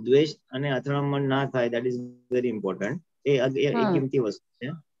ઇઝ દ્વેષ અને અથડામણ ના થાય, દેટ ઇઝ વેરી ઇમ્પોર્ટન્ટ. એ કિંમતી વસ્તુ છે.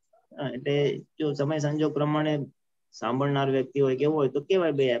 એટલે જો સમય સંજોગ પ્રમાણે સાંભળનાર વ્યક્તિ હોય, કેવો હોય તો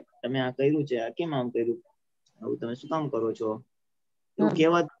કેવાય, ભાઈ તમે આ કર્યું છે, આ કેમ આમ કર્યું, આવું તમે શું કામ કરો છો, એવું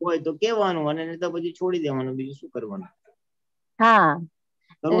કહેવાતું હોય તો કેવાનું, અને નહીં તો પછી છોડી દેવાનું, બીજું શું કરવાનું.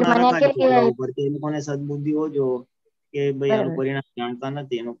 કરુણા રખાય છોકરા ઉપર કે એ લોકોને સદબુદ્ધિ હોજો કે ભાઈ આનું પરિણામ જાણતા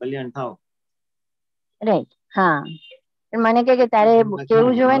નથી, એનું કલ્યાણ થાવ. રાઈટ. હા, મને કે તારે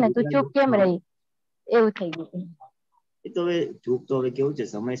કેવું જોઈએ ને, તું ચૂપ કેમ રહી, એવું થઈ ગયું. એ તો હવે ચૂપ તો હવે કેવું છે,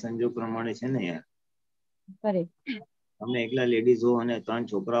 સમય સંજોગ પ્રમાણે છે ને યાર. તમે એકલા લેડીઝ હો અને 3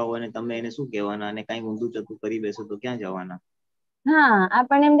 છોકરાઓ હોય, અને તમે એને શું કહેવાના, અને કઈ ઊંધું ચતું કરી બેસો તો ક્યાં જવાના? હા,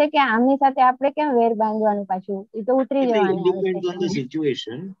 આપણને એમ કે આમની સાથે આપણે કેમ વેર બાંધવાનું, પાછું એ તો ઉતરી જવાની આવે છે.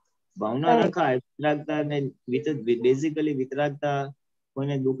 સિચ્યુએશન ભાવના રખાય, વિતરાગતા ને બેઝિકલી વિતરાગતા,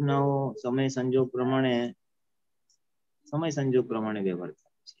 કોઈને દુઃખ ના હો, સમય સંજોગ પ્રમાણે વ્યવહાર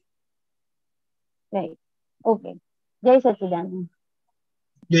થાય છે. રાઈટ. ઓકે. જય સચ્ચિદાનંદ.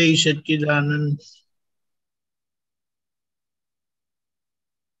 જય સચ્ચિદાનંદ.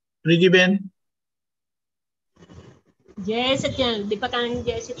 પ્રીતિબેન. જય સચ્ચિદાનંદ. દીપકાનંદ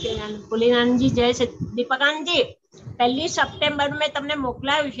જય સચ્ચિદાનંદ. પુલિનાનંદજી જય દીપકાનંદજી, 1 सितंबर में તમને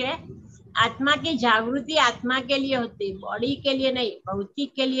મોકલાયું છે. आत्मा की जागृति आत्मा के लिए होती, बॉडी के लिए नहीं,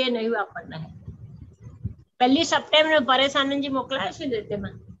 भौतिक के लिए नहीं वापरना है. 1 सितंबर में પરેશાનંદજી મોકલાયું છે ને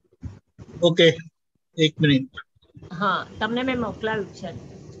તેમાં. Okay, 1 minute. હા, તમને મેં મોકલાયું છે.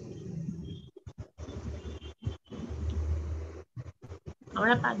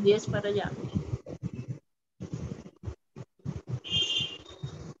 હમણાં 5 દિવસ પર જ આવ્યું.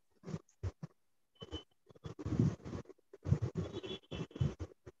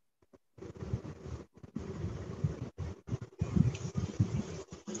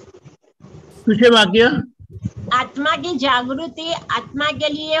 पीछे वाक्य आत्मा की जागृति आत्मा के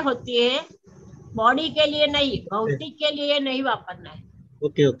लिए होती है, बॉडी के लिए नहीं, भौतिक के लिए नहीं वापरना है.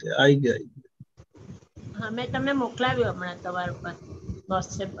 ओके ओके आई गया हाँ मैं तमने मोकलाव्यो हमणां તમારા પર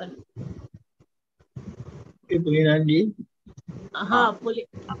WhatsApp પર. पुलिनानंद जी हाँ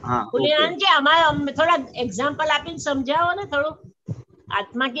हाँ पुलिनानंद जी आमा थोड़ा एग्जाम्पल આપીને સમજાવો ને થોડું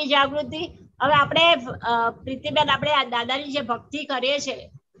આત્મા की जागृति. હવે આપણે પ્રીતિબેન આપણે દાદાની જે ભક્તિ કરીએ છે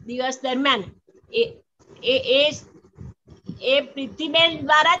દિવસ દરમિયાન એ એ એ એ પ્રીતિબેન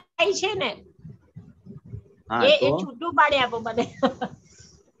દ્વારા થાય છે ને? हाँ ये तो छूटू पाड़े आपको बने.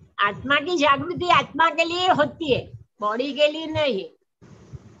 आत्मा की जागृति आत्मा के लिए होती है, बॉडी के लिए नहीं.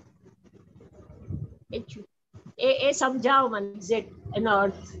 ये समझाओ मन एग्जैक्ट एनो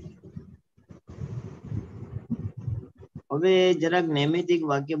अर्थ. હવે જરાક નૈમિતિક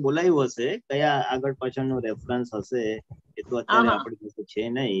વાક્ય બોલાયું હશે, કયા આગળ પાછળનો રેફરન્સ હશે એ તો અત્યારે આપણી પાસે છે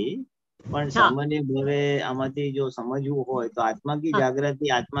નહીં, પણ સામાન્ય ભાવે આમાંથી જો સમજવું હોય તો આત્મા કી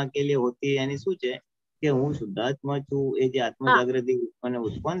જાગૃતિ આત્મા કે લીએ હોતી એની શું છે કે હું શુદ્ધાત્મા છું. એ જે આત્મ જાગૃતિ મને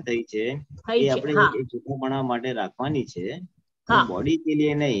ઉત્પન્ન થઈ છે એ આપણે એ છૂટાપણા માટે રાખવાની છે, બોડી કે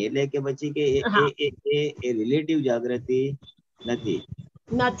લીએ નહીં. એટલે કે પછી કે એ રિલેટિવ જાગૃતિ નથી.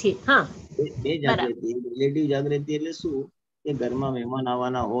 એ જાગૃતિ રિલેટિવ જાગૃતિ એટલે શું કે ઘરમાં મહેમાન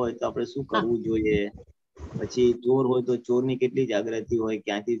આવવાના હોય તો આપણે શું કરવું જોઈએ, પછી ચોર હોય તો ચોરની કેટલી જાગૃતિ હોય,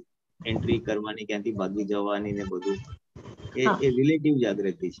 ક્યાંથી એન્ટ્રી કરવાની, ક્યાંથી ભાગી જવાની ને બધું, એ રિલેટિવ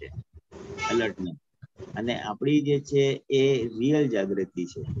જાગૃતિ છે, એલર્ટનેસ. અને આપણી જે છે એ રિયલ જાગૃતિ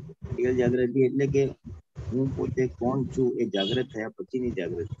છે. રિયલ જાગૃતિ એટલે કે હું પોતે કોણ છું એ જાગૃત થયા પછીની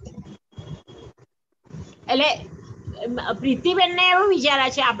જાગૃતિ છે. એટલે પ્રીતિબેન ને એવું વિચારે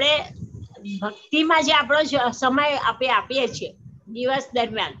છે આપણે ભક્તિમાં જે આપણો સમય આપીએ છીએ દિવસ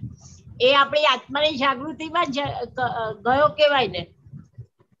દરમિયાન એ આપણી આત્માની જાગૃતિમાં ગયો કેવાય ને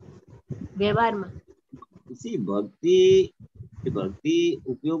વ્યવહારમાં. ભક્તિ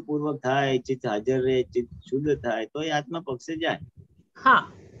ઉપયોગ પૂર્વક થાય, ચિત્ત હાજર રહે, ચિત્ત શુદ્ધ થાય તો એ આત્મા પક્ષે જાય. હા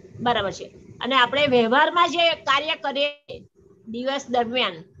બરાબર છે. અને આપણે વ્યવહારમાં જે કાર્ય કરીએ દિવસ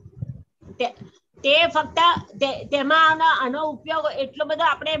દરમિયાન તે ફક્ત તેમાં આનો ઉપયોગ એટલો બધો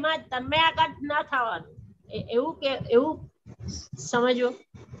આપણે એમાં તન્મયાકાર ન થવાનું, એવું સમજવું.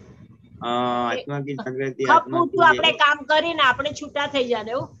 આત્મા કી જાગૃતિ આપણે કામ કરીને આપણે છૂટા થઈ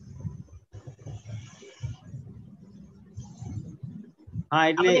જાય એવું. હા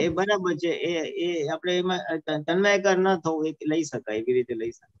એટલે એ બરાબર છે. એ આપણે એમાં તન્મયાકાર ન થવું એ લઈ શકાય, એવી રીતે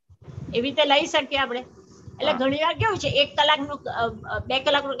લઈ શકાય, એવી રીતે લઈ શકીએ આપણે. એટલે ઘણી વાર કેવું છે 1 કલાકનું 2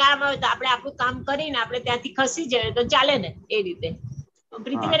 કલાકનું કામ હોય તો આપણે આપણું કામ કરીને આપણે ત્યાંથી ખસી જાય તો ચાલે ને એ રીતે.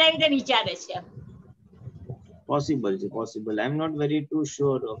 પ્રીતિબેન એવી રીતે વિચારે છે. પોસિબલ છે, possible. I am not very two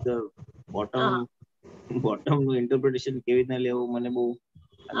sure of the bottom નું ઇન્ટરપ્રિટેશન કેવી રીતના લેવું મને બહુ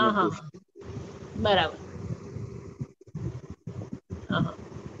બરાબર.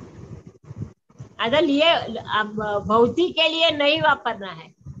 अगर लिए भौतिक के लिए नहीं वापरना है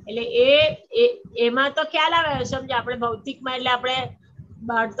એટલે એમાં તો ખ્યાલ આવે સમજ આપણે ભૌતિકમાં એટલે આપણે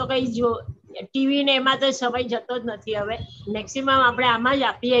બહાર તો કઈ જો ટીવી ને એમાં તો સમય જતો જ નથી. હવે મેક્સિમમ આપણે આમાં જ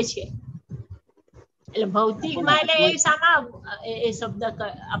આપીએ છીએ. એટલે ભૌતિકમાં એટલે એ સામા એ શબ્દ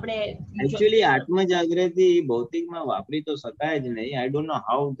આપણે એકચ્યુઅલી આત્મ જાગૃતિ ભૌતિકમાં વાપરી તો શકાય જ નહીં. I don't know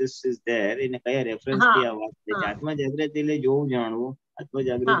how this is there. એને કયા રેફરન્સ થી આ વાત છે. આત્મ જાગૃતિ એટલે જોવું જાણવું, આત્મ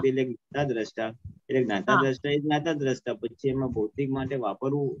જાગૃતિ એટલે જ્ઞાતા દ્રષ્ટા, એટલે જ્ઞાતા દ્રષ્ટા એ જ્ઞાતા દ્રષ્ટા. પછી એમાં ભૌતિક માટે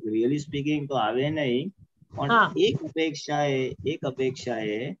વાપરવું રિયલી સ્પીકિંગ તો આવે નહીં, પણ એક અપેક્ષા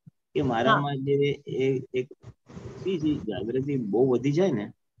એ કે મારામાં જે એક જાગૃતિ બહુ વધી જાય ને,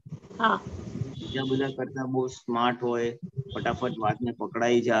 બીજા બધા કરતા બહુ સ્માર્ટ હોય, ફટાફટ વાતને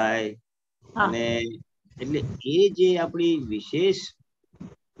પકડાઈ જાય, અને એટલે એ જે આપણી વિશેષ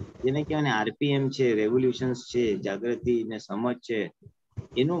જેને કહેવાય ને આરપીએમ છે, રેવોલ્યુશન્સ છે, જાગૃતિ ને સમજ છે,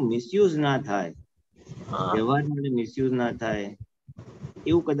 એનો મિસયુઝ ના થાય, વ્યવહાર માટે મિસયુઝ ના થાય,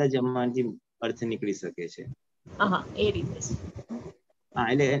 એવું કદાચ આમાંથી અર્થ નીકળી શકે છે. એ રીતે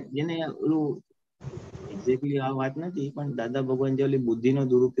એટલે જેને ઓલું એક્ઝેક્ટલી આ વાત નથી, પણ દાદા ભગવાન જે ઓલી બુદ્ધિનો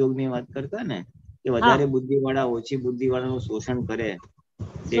દુરુપયોગ ની વાત કરતા ને કે વધારે બુદ્ધિ વાળા ઓછી બુદ્ધિ વાળાનું શોષણ કરે,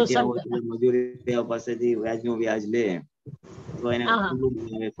 મજૂરી પાસેથી વ્યાજનું વ્યાજ લે, તો એને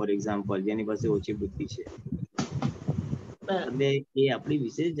ફોર એક્ઝામ્પલ જેની પાસે ઓછી બુદ્ધિ છે. એટલે એ આપણી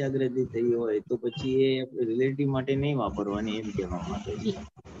વિશેષ જાગૃતિ થઈ હોય તો પછી એ રિલેટિવ માટે નહીં વાપરવાની, એમ કહેવા માંગે છે.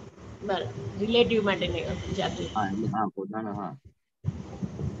 બરાબર, રિલેટિવ માટે નહીં જાગૃતિ. હા પોતાના. હા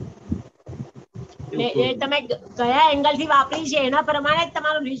એ તમે કયા એંગલ થી વાપરી છે એના પ્રમાણે જ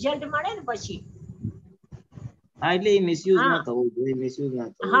તમારું રિઝલ્ટ મળે ને પછી. હા એટલે એ મિસયુઝ ના થવું જોઈએ, મિસયુઝ ના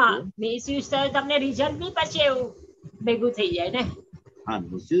થવું જોઈએ. મિસયુઝ થયો તમને રિઝલ્ટ બી પછી એવું ભેગું થઈ જાય ને. હા,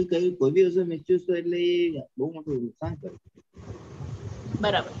 મિસયુઝ કર્યું, કોઈ બી વસ્તુ મિસયુઝ તો એટલે એ બહુ મોટું નુકસાન કરે.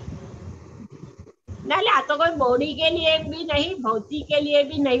 बराबर ना એટલે આ તો કોઈ બોડી કે लिए भी नहीं भौतिक के लिए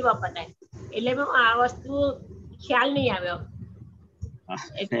भी नहीं वापरना है એટલે મેં આ વસ્તુ ખ્યાલ નહીં આવ્યો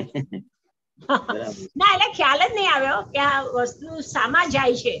ના એટલે ખ્યાલ જ નહીં આવ્યો કે આ વસ્તુ સામા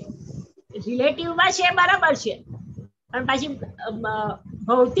જાય છે રિલેટિવ માં છે બરાબર છે પણ પાછી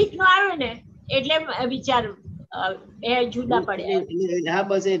ભૌતિક નો આવે ને એટલે વિચાર એ જુદા પડે. હા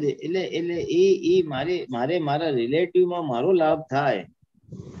બસ એટલે એ મારે મારા રિલેટિવ માં મારો લાભ થાય,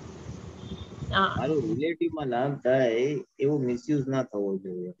 મારો રિલેટિવ માં લાભ થાય એવો મિસયુઝ ના થવો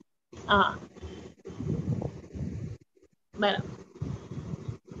જોઈએ. હા બરાબર.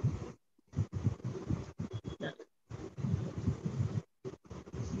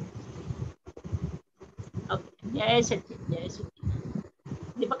 જય સચિન, જય સચિન.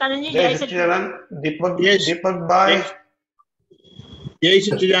 દીપકાનંદજી જય સચિદાનંદ. દીપકભાઈ જય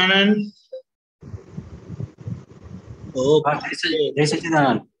સચિદાનંદ. જય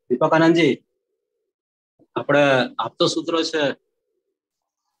સચિદાનંદ. દીપકાનંદજી, આપણે આપતો સૂત્ર છે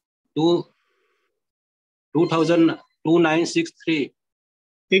 2963.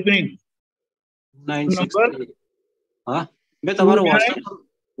 એક મિનિટ. 2963. હા, મેં તમારું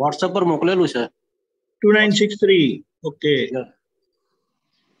વોટ્સએપ પર મોકલેલું છે. 2963. ઓકે,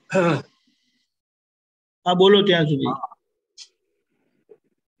 હા બોલો ત્યાં સુધી.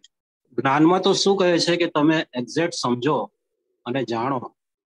 જ્ઞાનમાં તો શું કહે છે કે તમે એક્ઝેક્ટ સમજો અને જાણો.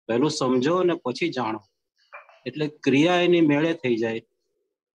 પહેલું સમજો અને પછી જાણો, એટલે ક્રિયા એની મેળે થઈ જાય,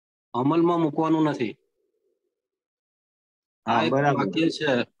 અમલમાં મૂકવાનું નથી. આ એક વાક્ય છે.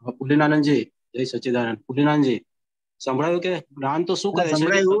 પુલિનાનંદજી, જય સચિદાનંદ. પુલિનાનંદજી, સંભળાયું કે જ્ઞાન તો શું કહે છે?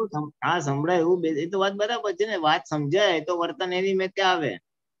 હા સંભળાયું, એ તો વાત બરાબર છે ને. વાત સમજાય તો વર્તન એની મેં ત્યાં આવે.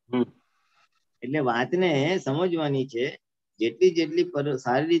 એટલે વાતને સમજવાની છે. જેટલી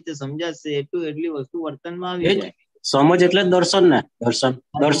સારી રીતે સમજાશે એટલી વસ્તુ વર્તનમાં આવી જાય. સમજ એટલે દર્શન ને?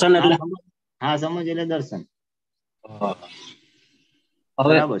 દર્શન એટલે હા, સમજ એટલે દર્શન.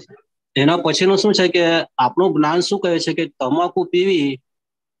 હવે એના પછીનું શું છે કે આપણું જ્ઞાન શું કહે છે કે તમાકુ પીવી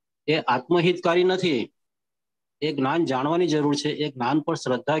એ આત્મહિતકારી નથી. એ જ્ઞાન જાણવાની જરૂર છે. એ જ્ઞાન પર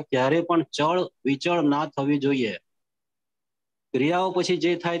શ્રદ્ધા ક્યારે પણ ચળ વિચળ ના થવી જોઈએ. ક્રિયાઓ પછી જે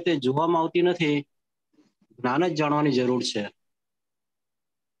થાય તે જોવામાં આવતી નથી, જ્ઞાન જ જાણવાની જરૂર છે.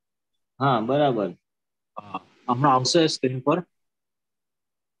 હા બરાબર. હમણાં આવશે સ્ક્રીન પર.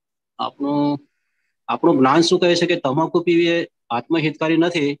 આપણું જ્ઞાન શું કહે છે કે તમાકુ પીવી એ આત્મહિતકારી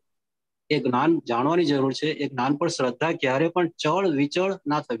નથી. એ જ્ઞાન જાણવાની જરૂર છે. એ જ્ઞાન પર શ્રદ્ધા ક્યારે પણ ચળ વિચળ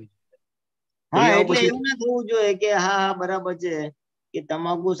ના થવી જોઈએ. હા, એટલે એવું ના થવું જોઈએ કે હા બરાબર છે કે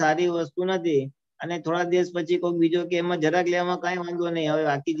તમાકુ સારી વસ્તુ નથી અને થોડા દિવસ પછી કોઈ બીજો કે એમાં જરાક લેવામાં કઈ વાંધો નહીં, હવે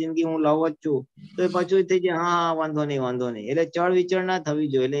આખી જિંદગી હું લવ જ છું, તો એ પાછું થઈ જાય હા વાંધો નહીં. એટલે ચળ વિચળ ના થવી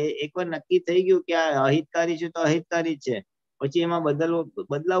જોઈએ. એટલે એકવાર નક્કી થઈ ગયું કે આ અહિતકારી છે તો અહિતકારી છે, પછી એમાં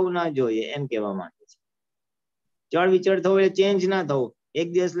બદલાવું ના જોઈએ, એમ કહેવા માંગે છે. ચળ વિચળ થવું એટલે ચેન્જ ના થવું. એક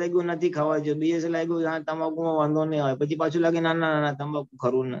દિવસ લાગ્યું નથી ખાવા જોઈએ, બીજે દિવસ લાગ્યું હા તમાકુમાં વાંધો નહીં આવે, પછી પાછું લાગે ના ના ના તમાકુ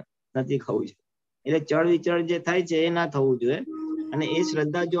ખરું નથી ખાવું છે. એટલે ચળ વિચળ જે થાય છે એ ના થવું જોઈએ. અને એ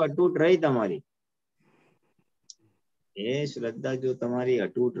શ્રદ્ધા જો અતૂટ રહી તમારી,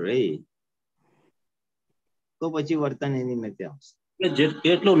 અતૂટ રહી તો પછી વર્તન એની મેં આવશે.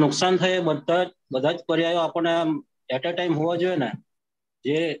 કેટલું નુકસાન થાય બધા જ પર્યાયો આપણને એટ અ ટાઈમ હોવા જોઈએ ને,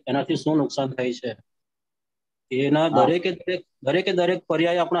 જે એનાથી શું નુકસાન થાય છે એના દરેક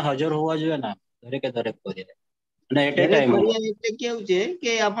પર્યાય આપણા હાજર હોવા જોઈએ ને, દરેક પર્યાય. અને એટ અ ટાઈમ એટલે કેવું છે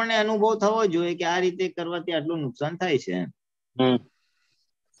કે આપણને અનુભવ થવો જોઈએ કે આ રીતે કરવાથી આટલું નુકસાન થાય છે.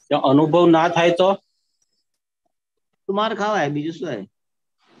 અનુભવ ના થાય તો માર ખાવાય, બીજું શું થાય?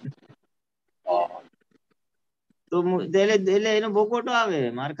 તો એટલે એનો ભોગવટો આવે.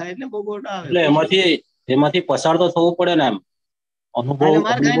 માર ખાય એટલે ભોગવટો આવે. એટલે એમાંથી પસાર તો થવું પડે ને. એમ એટલે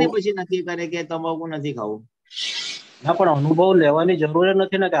માર ખાઈને પછી નક્કી કરે કે તમાકુ નથી ખાવું. ના, પણ અનુભવ લેવાની જરૂર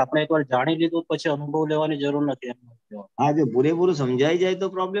નથી ને, કે આપણે એકવાર જાણી લીધું પછી અનુભવ લેવાની જરૂર નથી. હા, જો પૂરેપૂરું સમજાઈ જાય તો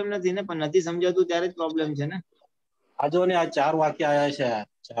પ્રોબ્લેમ નથી ને, પણ નથી સમજાતું ત્યારે જ પ્રોબ્લેમ છે ને. આ જો ને, આ 4 વાક્ય આયા છે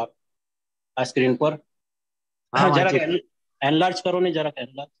આ સ્ક્રીન પર. જરાક એનલાર્જ કરો ને, જરાક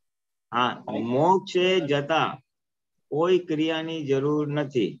એનલાર્જ. હા, મોક્ષે જતા કોઈ ક્રિયાની જરૂર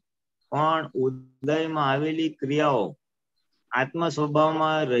નથી, પણ ઉદયમાં આવેલી ક્રિયાઓ આત્મ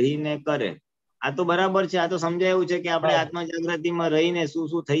સ્વભાવમાં રહીને કરે. આ તો બરાબર છે. આ તો સમજાયું છે કે આપણે આત્મા જાગૃતિમાં રહીને શું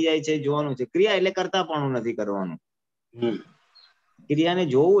શું થઈ જાય છે જોવાનું છે. ક્રિયા એટલે કરતા પણ નથી કરવાનું. ક્રિયાને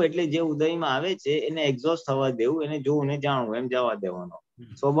જોવું એટલે જે ઉદયમાં આવે છે એને એક્ઝોસ્ટ થવા દેવું, એને જોવું ને જાણવું, એમ જવા દેવાનો.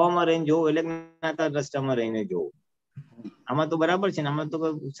 સ્વભાવમાં રહીને જોવું એટલે જ્ઞાતા દ્રષ્ટામાં રહીને જોવું. આમાં તો બરાબર છે ને. આમાં તો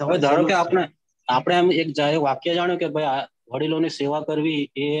ધારો કે આપણે એમ એક વાક્ય જાણ્યું કે ભાઈ વડીલોની સેવા કરવી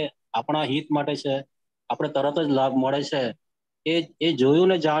એ આપણા હિત માટે છે, આપણે તરત જ લાભ મળે છે. એ જોયું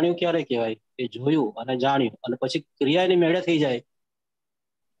ને જાણ્યું ક્યારે કહેવાય? એ જોયું અને જાણ્યું અને પછી ક્રિયાની મેળે થઈ જાય.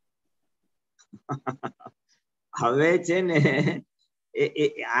 હવે છે ને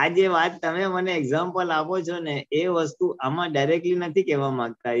આ જે વાત તમે મને એક્ઝામ્પલ આપો છો ને, એ વસ્તુ આમાં ડાયરેક્ટલી નથી કહેવા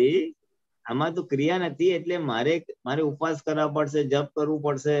માંગતા. આમાં તો ક્રિયા નથી, એટલે મારે ઉપવાસ કરવા પડશે, જપ કરવું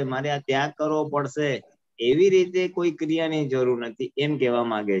પડશે, મારે આ ત્યાગ કરવો પડશે, એવી રીતે કોઈ ક્રિયાની જરૂર નથી એમ કહેવા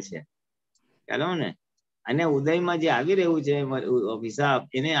માંગે છે. ચાલો ને. અને ઉદયમાં જે આવી રહ્યું છે હિસાબ,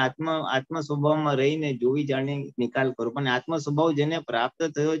 એને આત્મ સ્વભાવમાં રહીને જોવી જાણી નિકાલ કરો. પણ આત્મ સ્વભાવ જેને પ્રાપ્ત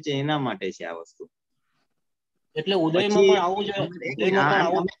થયો છે એના માટે છે આ વસ્તુ. એટલે ઉદયમાં પણ આવું છે. ઉદયમાં પણ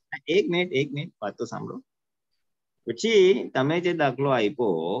આવું. એક મિનિટ વાત તો સાંભળો. પછી તમે જે દાખલો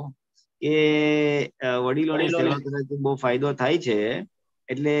આપ્યો કે વડીલોની સેવા કરવાથી બહુ ફાયદો થાય છે,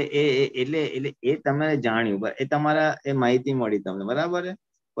 એટલે એ તમે જાણ્યું, એ તમારા એ માહિતી મળી તમને, બરાબર.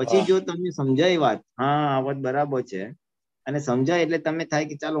 પછી જો તમને સમજાય વાત, હા આ વાત બરાબર છે, અને સમજાય એટલે તમે થાય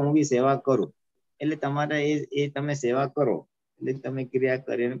કે ચાલો હું બી સેવા કરું, એટલે તમારે એ તમે સેવા કરો, એટલે તમે ક્રિયા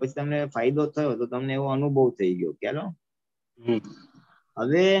કરી અને પછી તમને ફાયદો થયો તો તમને એવો અનુભવ થઈ ગયો. ચાલો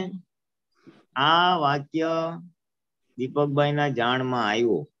હવે આ વાક્ય દીપકભાઈ ના જાણમાં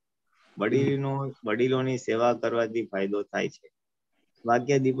આવ્યો, વડીલોની સેવા કરવાથી ફાયદો થાય છે.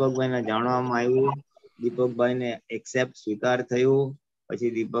 વાક્ય દીપકભાઈ ના જાણવામાં આવ્યું, દીપકભાઈ ને એક્સેપ્ટ સ્વીકાર થયું.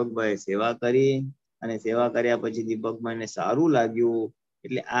 પછી દીપકભાઈ સેવા કરી, અને સેવા કર્યા પછી દીપકભાઈને સારું લાગ્યું.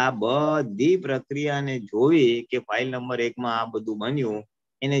 એટલે આ બધી પ્રક્રિયાને જોવી કે ફાઇલ નંબર 1 માં આ બધું બન્યું,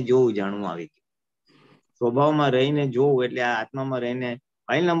 એને જોવું જાણવું આવી ગયું. સ્વભાવમાં રહીને જોવું એટલે આ આત્મામાં રહીને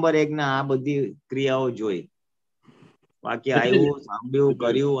ફાઇલ નંબર 1 ના આ બધી ક્રિયાઓ જોઈ, વાક્ય આવ્યું, સાંભળ્યું,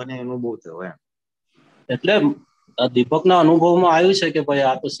 કર્યું અને અનુભવ થયો એમ. એટલે દીપકના અનુભવમાં આવ્યું છે કે ભાઈ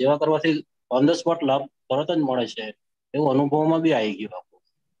આ તો સેવા કરવાથી ઓન ધ સ્પોટ લાભ તરત જ મળે છે, એવું અનુભવમાં બી આવી ગયું.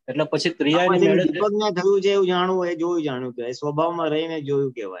 એટલે પછી ક્રિયાની મેળે દીપક ને થયું છે એવું જાણવું, એ જોયું જાણ્યું કહેવાય. સ્વભાવમાં રહીને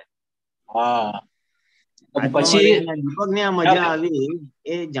જોયું કહેવાય. હા. પછી દીપક ને આ મજા આવી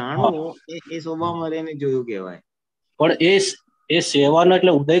એ જાણવું, એ સ્વભાવમાં રહીને જોયું કહેવાય. પણ એ સેવાનો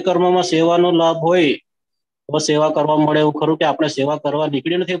એટલે ઉદય કર્મમાં સેવાનો લાભ હોય તો સેવા કરવા મળે એવું ખરું કે આપણે સેવા કરવા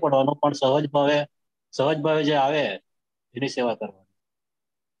નીકળી નથી પડવાનું, પણ સહજ ભાવે જે આવે એની સેવા કરવાની.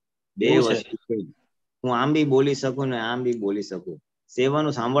 બે વસ્તુ છે. હું આમ બી બોલી શકું ને આમ બી બોલી શકું.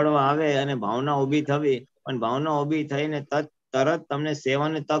 સેવાનું સાંભળવા આવે અને ભાવના ઉભી થવી, પણ ભાવના ઉભી થઈને તરત તમને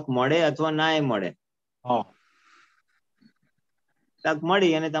સેવાની તક મળે અથવા ના મળે. તક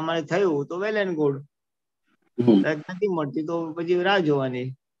મળી અને તમારે થયું તો વેલ એન્ડ ગુડ. તક નથી મળતી તો પછી રાહ જોવાની.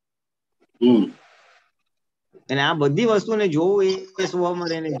 અને આ બધી વસ્તુને જોવું એ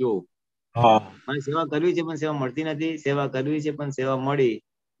સ્વભાવમાં રહીને જોવું. મને સેવા કરવી છે પણ સેવા મળતી નથી, સેવા કરવી છે પણ સેવા મળી,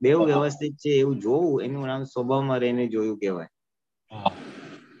 બેવું વ્યવસ્થિત છે એવું જોવું, એનું નામ સ્વભાવમાં રહીને જોયું કહેવાય.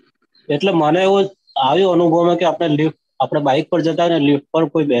 એટલે મને એવું આવ્યું અનુભવમાં કે આપણે બાઇક પર જતા ને લિફ્ટ પર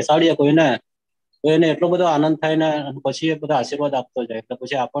કોઈ બેસાડીએ કોઈને, તો એને એટલો બધો આનંદ થાય ને, પછી એ બધા આશીર્વાદ આપતો જાય, એટલે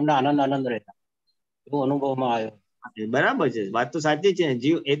પછી આપણને આનંદ રહેતા, એવું અનુભવમાં આવ્યો. બરાબર છે, વાત તો સાચી છે.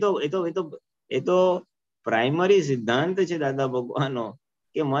 જીવ એ તો પ્રાઇમરી સિદ્ધાંત છે દાદા ભગવાનનો,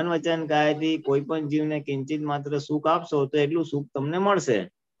 કે મન વચન કાયાથી કોઈ પણ જીવને કિંચિત માત્ર સુખ આપશો તો એટલું સુખ તમને મળશે.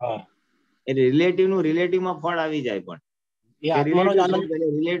 એ રિલેટિવમાં ફળ આવી જાય, પણ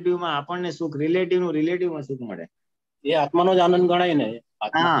રિલેટિવમાં આપણને સુખ, રિલેટિવમાં સુખ મળે. એ આત્માનો જ આનંદ ગણાય ને.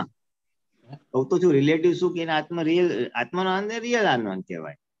 હા, કહું તો છું, રિલેટિવ સુખ એને આત્માનો આનંદ રિયલ આનંદ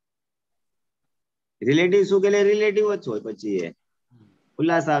કહેવાય. રિલેટિવ સુખ એટલે રિલેટિવ જ હોય. પછી એ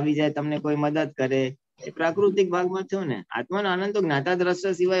ઉલ્લાસ આવી જાય, તમને કોઈ મદદ કરે, એ પ્રાકૃતિક ભાગમાં થયો ને. આત્માનો આનંદ તો જ્ઞાતા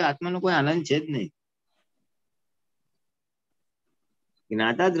દ્રષ્ટા સિવાય આત્માનો કોઈ આનંદ છે જ નહીં.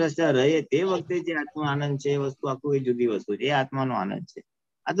 જ્ઞાતા દ્રષ્ટા રહે તે વખતે જે આત્મા આનંદ છે, એ વસ્તુ આખું એ જુદી વસ્તુ છે, એ આત્માનો આનંદ છે.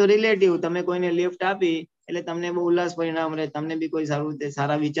 આ તો રિલેટિવ, તમે કોઈને લિફ્ટ આપી એટલે તમને બહુ ઉલ્લાસ પરિણામ રહે, તમને બી કોઈ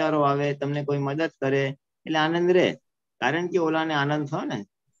સારા વિચારો આવે, તમને કોઈ મદદ કરે એટલે આનંદ રહે, કારણ કે ઓલાને આનંદ થયો ને.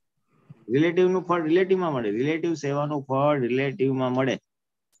 રિલેટિવ નું ફળ રિલેટિવમાં મળે, રિલેટિવ સેવાનું ફળ રિલેટિવમાં મળે.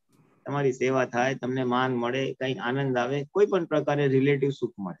 તમારી સેવા થાય, તમને માન મળે, કઈક આનંદ આવે, કોઈ પણ પ્રકારે રિલેટિવ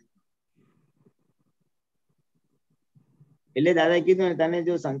સુખ મળે. એટલે દાદા કીધું ને, તને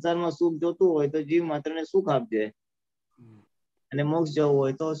જો સંસારમાં સુખ જોતું હોય તો જીવ માત્ર ને સુખ આપજે, અને મોક્ષ જવું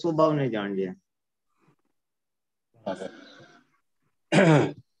હોય તો સ્વભાવને જાણજે.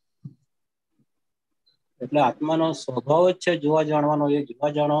 એટલે આત્માનો સ્વભાવ જ છે જોવા જાણવાનો. એ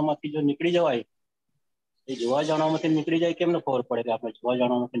જોવા જાણવામાંથી જો નીકળી જવાય, એ જોવા જાણવામાંથી નીકળી જાય, કેમને ખબર પડે કે આપણે જોવા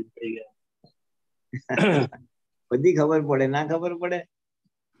જાણવામાંથી નીકળી ગયા? બધી ખબર પડે, ના ખબર પડે?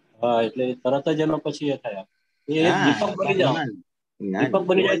 હા, એટલે તરત જ એનો પછી એ થાય, દીપક બની જાઓ, દીપક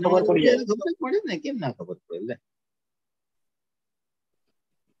બની જાય, ખબર પડી જાય. ખબર પડે ને, કેમ ના ખબર પડે?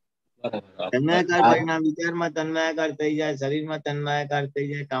 તન્માયાકાર પરિણામ વિચારમાં તન્માયાકાર થઈ જાય, શરીરમાં તન્માયાકાર થઈ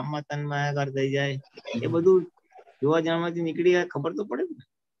જાય, કામમાં તન્માયાકાર થઈ જાય. એ બધું જોવા જાણવાથી નીકળી જાય, ખબર તો પડે ને.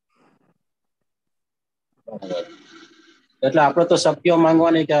 એટલે આપણે તો શક્તિઓ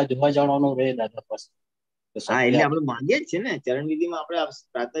માંગવાની કે આ જોવા જાણવાનું રહે દાદા પાસે. હા, એટલે આપણે માંગીએ જ છે ને. ચરણ વિધિમાં આપણે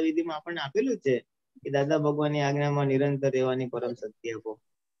પ્રાતઃ વિધિમાં આપણને આપેલું છે કે દાદા ભગવાનની આજ્ઞામાં નિરંતર રહેવાની પરમ શક્તિ આપો.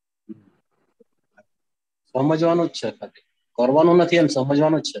 સમજવાનું જ છે, કરવાનું નથી, એમ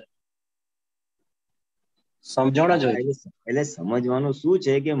સમજવાનું જ છે. સમજણ જ હોય. એટલે સમજવાનું શું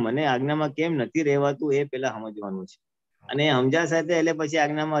છે કે મને આજ્ઞામાં કેમ નથી રહેવાતું એ પેલા સમજવાનું છે. અને એ સમજા સાથે એટલે પછી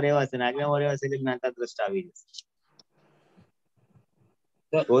આજ્ઞામાં રહેવાશે, ને આજ્ઞામાં રહેવાશે એટલે જ્ઞાતા દ્રષ્ટા આવી જશે.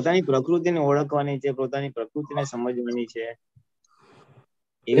 પોતાની પ્રકૃતિને ઓળખવાની છે, પોતાની પ્રકૃતિને સમજવાની છે.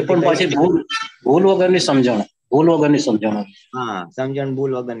 એ પણ પાછી ભૂલ વગરની સમજણ, ભૂલ વગરની સમજણ. હા, સમજણ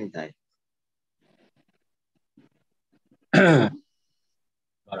ભૂલ વગરની થાય.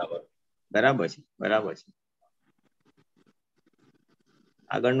 બરાબર છે, બરાબર છે.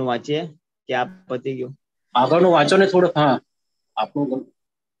 આગળનું વાંચીએ કે આપ પતી ગયું? આગળનું વાંચો ને થોડુંક. હા, આપણું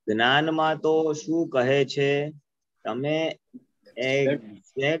જ્ઞાનમાં તો શું કહે છે, તમે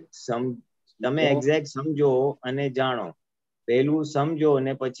એક્ઝેક્ટ સમજો અને જાણો. પહેલું સમજો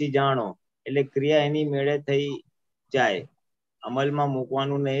અને પછી જાણો, એટલે ક્રિયા એની મેળે થઈ જાય. અમલમાં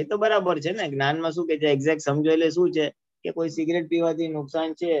મૂકવાનું નહીં. તો બરાબર છે ને. જ્ઞાનમાં શું કે છે, એક્ઝેક્ટ સમજો એટલે શું છે કે કોઈ સિગરેટ પીવાથી નુકસાન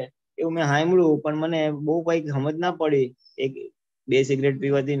છે એવું મેં સાંભળ્યું, પણ મને બહુ કઈક સમજ ના પડી. 2 સિગરેટ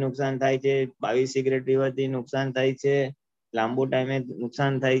પીવાથી નુકસાન થાય છે, 22 સિગરેટ પીવાથી નુકસાન થાય છે, લાંબુ ટાઈમે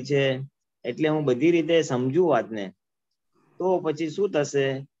નુકસાન થાય છે. એટલે હું બધી રીતે સમજુ વાતને, તો પછી શું થશે?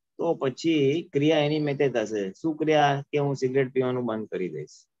 તો પછી ક્રિયા એની મેતે થશે. શું ક્રિયા? કે હું સિગરેટ પીવાનું બંધ કરી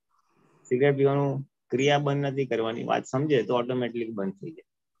દઈશ. સિગરેટ પીવાનું ક્રિયા બંધ નથી કરવાની. વાત સમજે તો ઓટોમેટિક બંધ થઈ જાય.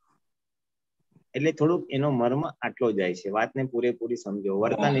 એટલે થોડુંક એનો મર્મ આટલો જાય છે. વાતને પૂરેપૂરી સમજો,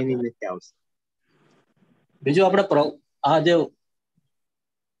 વર્તન એની મેતે આવશે. બીજું આપણે આ જે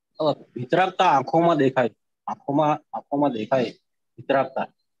વિતરાગતા આંખોમાં દેખાય, આંખોમાં દેખાય વિતરાગતા.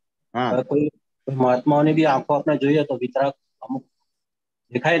 કોઈ મહાત્માઓની બી આંખો આપણે જોઈએ તો વિતરાગ અમુક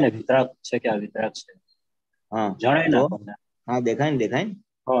દેખાય ને, વિતરાગ છે કે આ વિતરાગ છે. હા, જણાય ને આપણને. હા, દેખાય ને, દેખાય.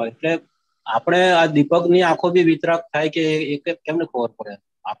 હા, એટલે આપણે આ દીપકની આંખો બી વિતરાગ થાય કે કેમને ખબર પડે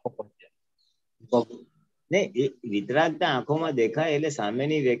આંખો પર? નહીં, એ વિતરાગતા આંખોમાં દેખાય એટલે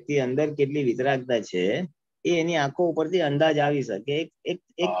સામેની વ્યક્તિ અંદર કેટલી વિતરાગતા છે એ એની આંખો ઉપરથી અંદાજ આવી શકે.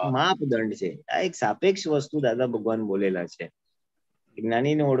 એક માપદંડ છે. આ એક સાપેક્ષ વસ્તુ દાદા ભગવાન બોલેલા છે.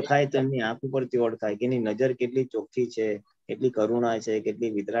 જ્ઞાનીને ઓળખાય તો એમની આંખ ઉપરથી ઓળખાય કે એની નજર કેટલી ચોખ્ખી છે, કેટલી કરુણા છે,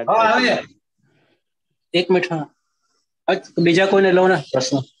 કેટલી વિતરાગતા છે. એક મિનિટ, બીજા કોઈને લો ને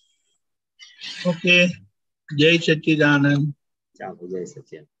પ્રશ્ન. ઓકે, જય સચ્ચિદાનંદ. ચાલો, જય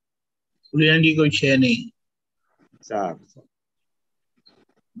સચ્ચિદાનંદ. પુલિનાનંદજી કોઈ છે નહીં. સારું.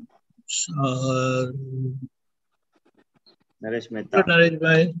 નરેશ મહેતા.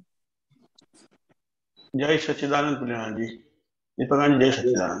 નરેશભાઈ. જય સચ્ચિદાનંદ પુલિનાનંદજી. દીપકાન જય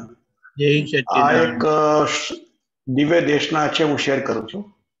સચ્ચિદાનંદ. જય સચ્ચિદાનંદ. આ એક દિવ્ય દેશના છે, હું શેર કરું છું.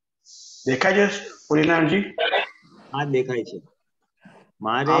 દેખાય છે પુલિનાનંદજી? હા, દેખાય છે.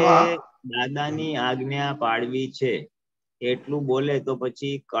 મારે દાદાની આજ્ઞા પાડવી છે એટલું બોલે તો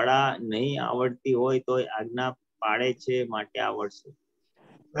પછી કળા નહીં આવડતી હોય તો આજ્ઞા પાડે છે માટે આવડશે.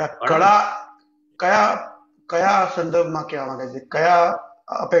 કળા કયા સંદર્ભમાં કહેવા માંગે છે? કયા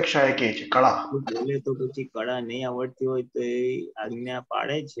અપેક્ષા એ કે છે કળા બોલે તો પછી કળા નહીં આવડતી હોય તો એ આજ્ઞા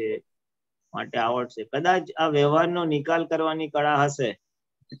પાડે છે માટે આવડશે. કદાચ આ વ્યવહારનો નિકાલ કરવાની કળા હશે,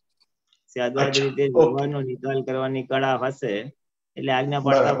 સાદવાદ રીતે વ્યવહારનો નિકાલ કરવાની કળા હશે, એટલે આજ્ઞા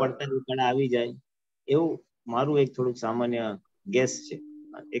પાડતા પડતા એ કળા આવી જાય, એવું મારું એક થોડુંક સામાન્ય ગેસ છે.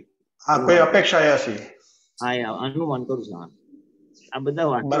 કોઈ અપેક્ષા હશે. હા, અનુમાન કરું છું. આ બધા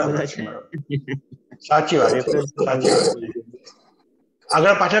વાક્યો બધા છે. સાચી વાત, સાચી વાત.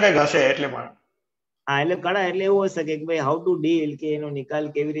 આગળ પાછળ કઈક હશે એટલે પણ. હા, એટલે કળા એટલે એવું હશે કે ભાઈ હાઉ ટુ ડીલ, કે એનો નિકાલ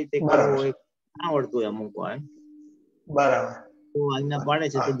કેવી રીતે કરવો હોય ના આવડતું હોય અમુક વાર. બરાબર. તો આજ્ઞા પાડે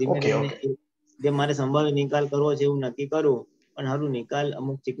છે તો ધીમે ધીમે જે મારે સંભાવે નિકાલ કરવો છે એવું નક્કી કરું, પણ હારું નિકાલ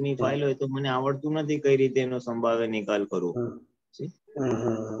અમુક ચીકની ફાઇલ હોય તો મને આવડતું નથી કઈ રીતે એનો સંભાવે નિકાલ કરવો. નથી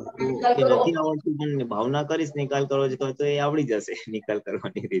આવડતું પણ ભાવના કરીશ નિકાલ કરવો છે તો એ આવડી જશે નિકાલ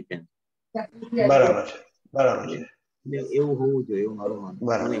કરવાની રીતે. બરાબર છે, બરાબર છે. એવું હોવું જોઈએ એવું મારું માનવું.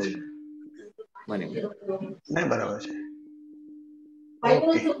 મને નહીં, બરાબર છે.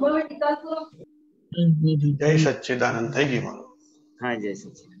 જય સચ્ચિદાનંદ થઈ ગયું. હા, જય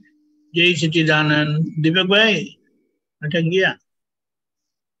સચ્ચિદાનંદ. જય સચ્ચિદાનંદ. દીપકભાઈ અટક ગયા?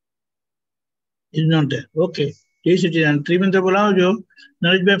 Is not there. ઓકે, જય સચ્ચિદાનંદ. ત્રિમંત્ર બોલાવજો.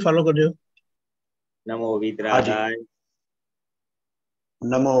 નરેશભાઈ ફોલો કરજો. નમો વિતરાગાય,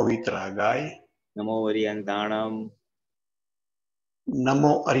 नमो वीतरागाय नमो वरियंताणम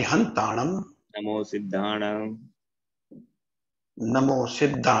नमो अरिहंताणम नमो सिद्धाणम नमो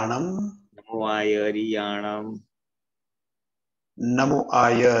सिद्धाणम नमो आयरियाणम नमो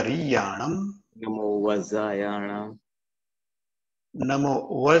आयरियाणम नमो वज्रायाणम नमो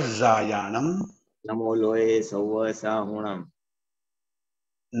वज्रायाणम नमो लोये सव्व साहुणम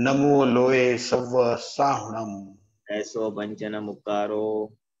नमो लोये सव्व साहुणम ऐसो पंचन मुक्कारो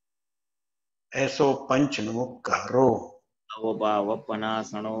ऐसो पंच नमुक्कारो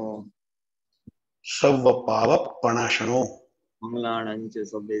अवपावपनासनो सव्व पावपणाशनो मंगलाणंच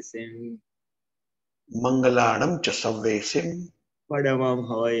सव्वेसिम मंगलाणं च सव्वेसिम परमं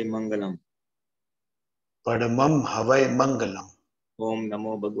हवै मंगलम परमं हवै मंगलम। ओम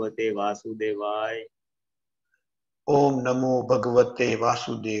नमो भगवते वासुदेवाय ओम नमो भगवते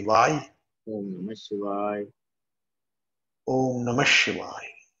वासुदेवाय ओम नमः शिवाय ओम नमः शिवाय।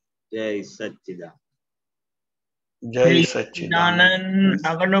 जय सच्चिदानंद जय सच्चिदानंद।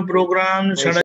 આગળનો પ્રોગ્રામ